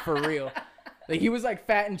form for real. Like, he was like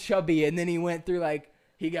fat and chubby, and then he went through like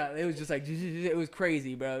it was just like, it was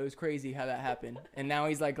crazy, bro. It was crazy how that happened. And now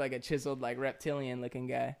he's like a chiseled, like, reptilian looking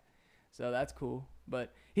guy. So that's cool.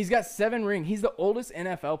 But he's got 7 rings. He's the oldest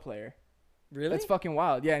NFL player. Really? That's fucking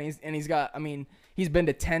wild. Yeah, and he's got, I mean, he's been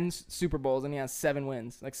to 10 Super Bowls and he has 7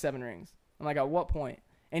 wins, like 7 rings. I'm like, at what point?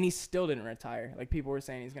 And he still didn't retire. Like, people were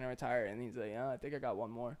saying he's going to retire, and he's like, I think I got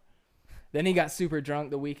one more. Then he got super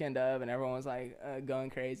drunk the weekend of, and everyone was like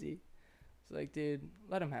going crazy. It's like, dude,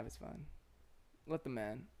 let him have his fun. Let the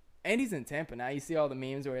man. And he's in Tampa now. You see all the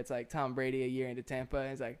memes where it's like Tom Brady a year into Tampa, and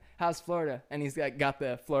he's like, how's Florida? And he's like got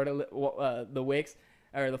the Florida, the Wicks,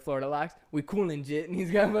 or the Florida locks. We coolin' jit. And he's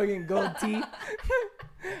got fucking gold teeth.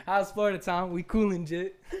 How's Florida, Tom? We coolin'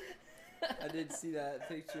 jit. I did see that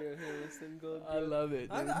picture of him with some gold girls. I love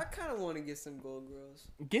it, dude. I kind of want to get some gold girls.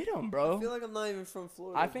 Get them, bro. I feel like I'm not even from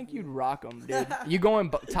Florida. I think you'd rock them, dude. You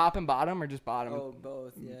going top and bottom or just bottom? Oh,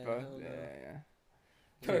 both, yeah. Both? Yeah.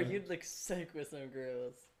 Bro, you'd look sick with some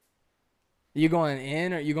girls. You going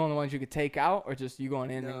in, or you going the ones you could take out, or just you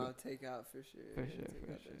going in? No, take out for sure. For sure, Take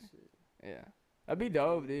for out sure. that shit. Yeah, that'd be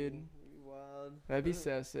dope, dude. Wild. That'd be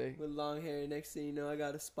so sick. With long hair, next thing you know, I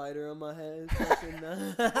got a spider on my head.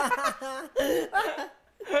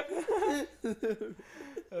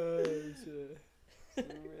 Oh shit.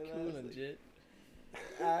 Cool and Jit.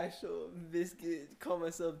 Actual Biscuit. Call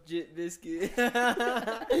myself Jit Biscuit.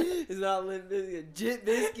 It's not Limp Biscuit. Jit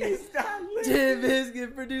Biscuit. It's not Limp Jit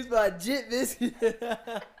Biscuit produced by Jit Biscuit.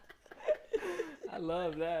 I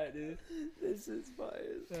love that, dude. This is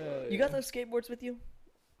fire. You got those skateboards with you?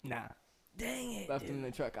 Nah. Dang it. Left dude. them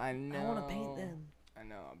in the truck. I know. I want to paint them. I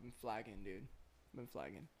know. I've been flagging, dude. Been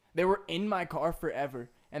flagging. They were in my car forever.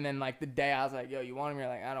 And then, like, the day I was like, yo, you want them? You're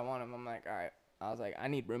like, I don't want them. I'm like, all right. I was like, I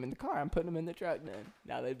need room in the car. I'm putting them in the truck then.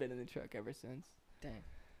 Now they've been in the truck ever since. Dang.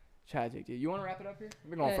 Tragic, dude. You want to wrap it up here? We've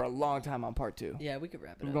been going for a long time on part 2. Yeah, we could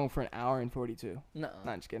wrap it We're up. going for an hour and 42. No.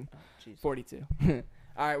 Not just kidding. Oh, jeez. 42. All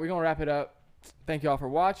right, we're going to wrap it up. Thank you all for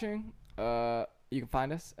watching. You can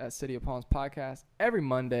find us at City of Palms Podcast every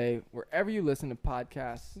Monday, wherever you listen to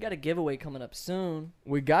podcasts. We got a giveaway coming up soon.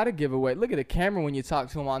 We got a giveaway. Look at the camera when you talk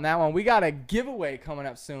to him on that one. We got a giveaway coming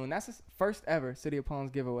up soon. That's the first ever City of Palms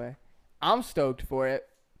giveaway. I'm stoked for it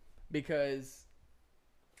because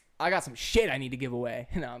I got some shit I need to give away.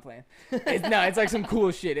 No, I'm playing. It's like some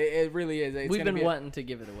cool shit. It really is. We've been wanting to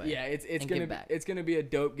give it away. Yeah, it's gonna be a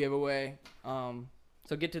dope giveaway.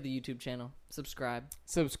 So get to the YouTube channel, subscribe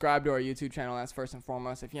to our YouTube channel. That's first and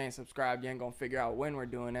foremost. If you ain't subscribed, you ain't gonna figure out when we're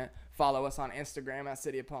doing it. Follow us on Instagram at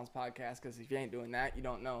City of Palms Podcast, because if you ain't doing that, you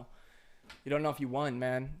don't know if you won,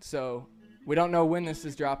 man. So we don't know when this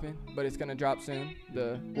is dropping, but it's gonna drop soon.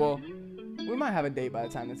 We might have a date by the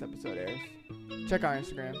time this episode airs. Check our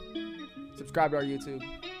Instagram, subscribe to our YouTube,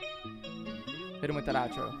 hit them with that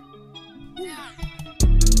outro.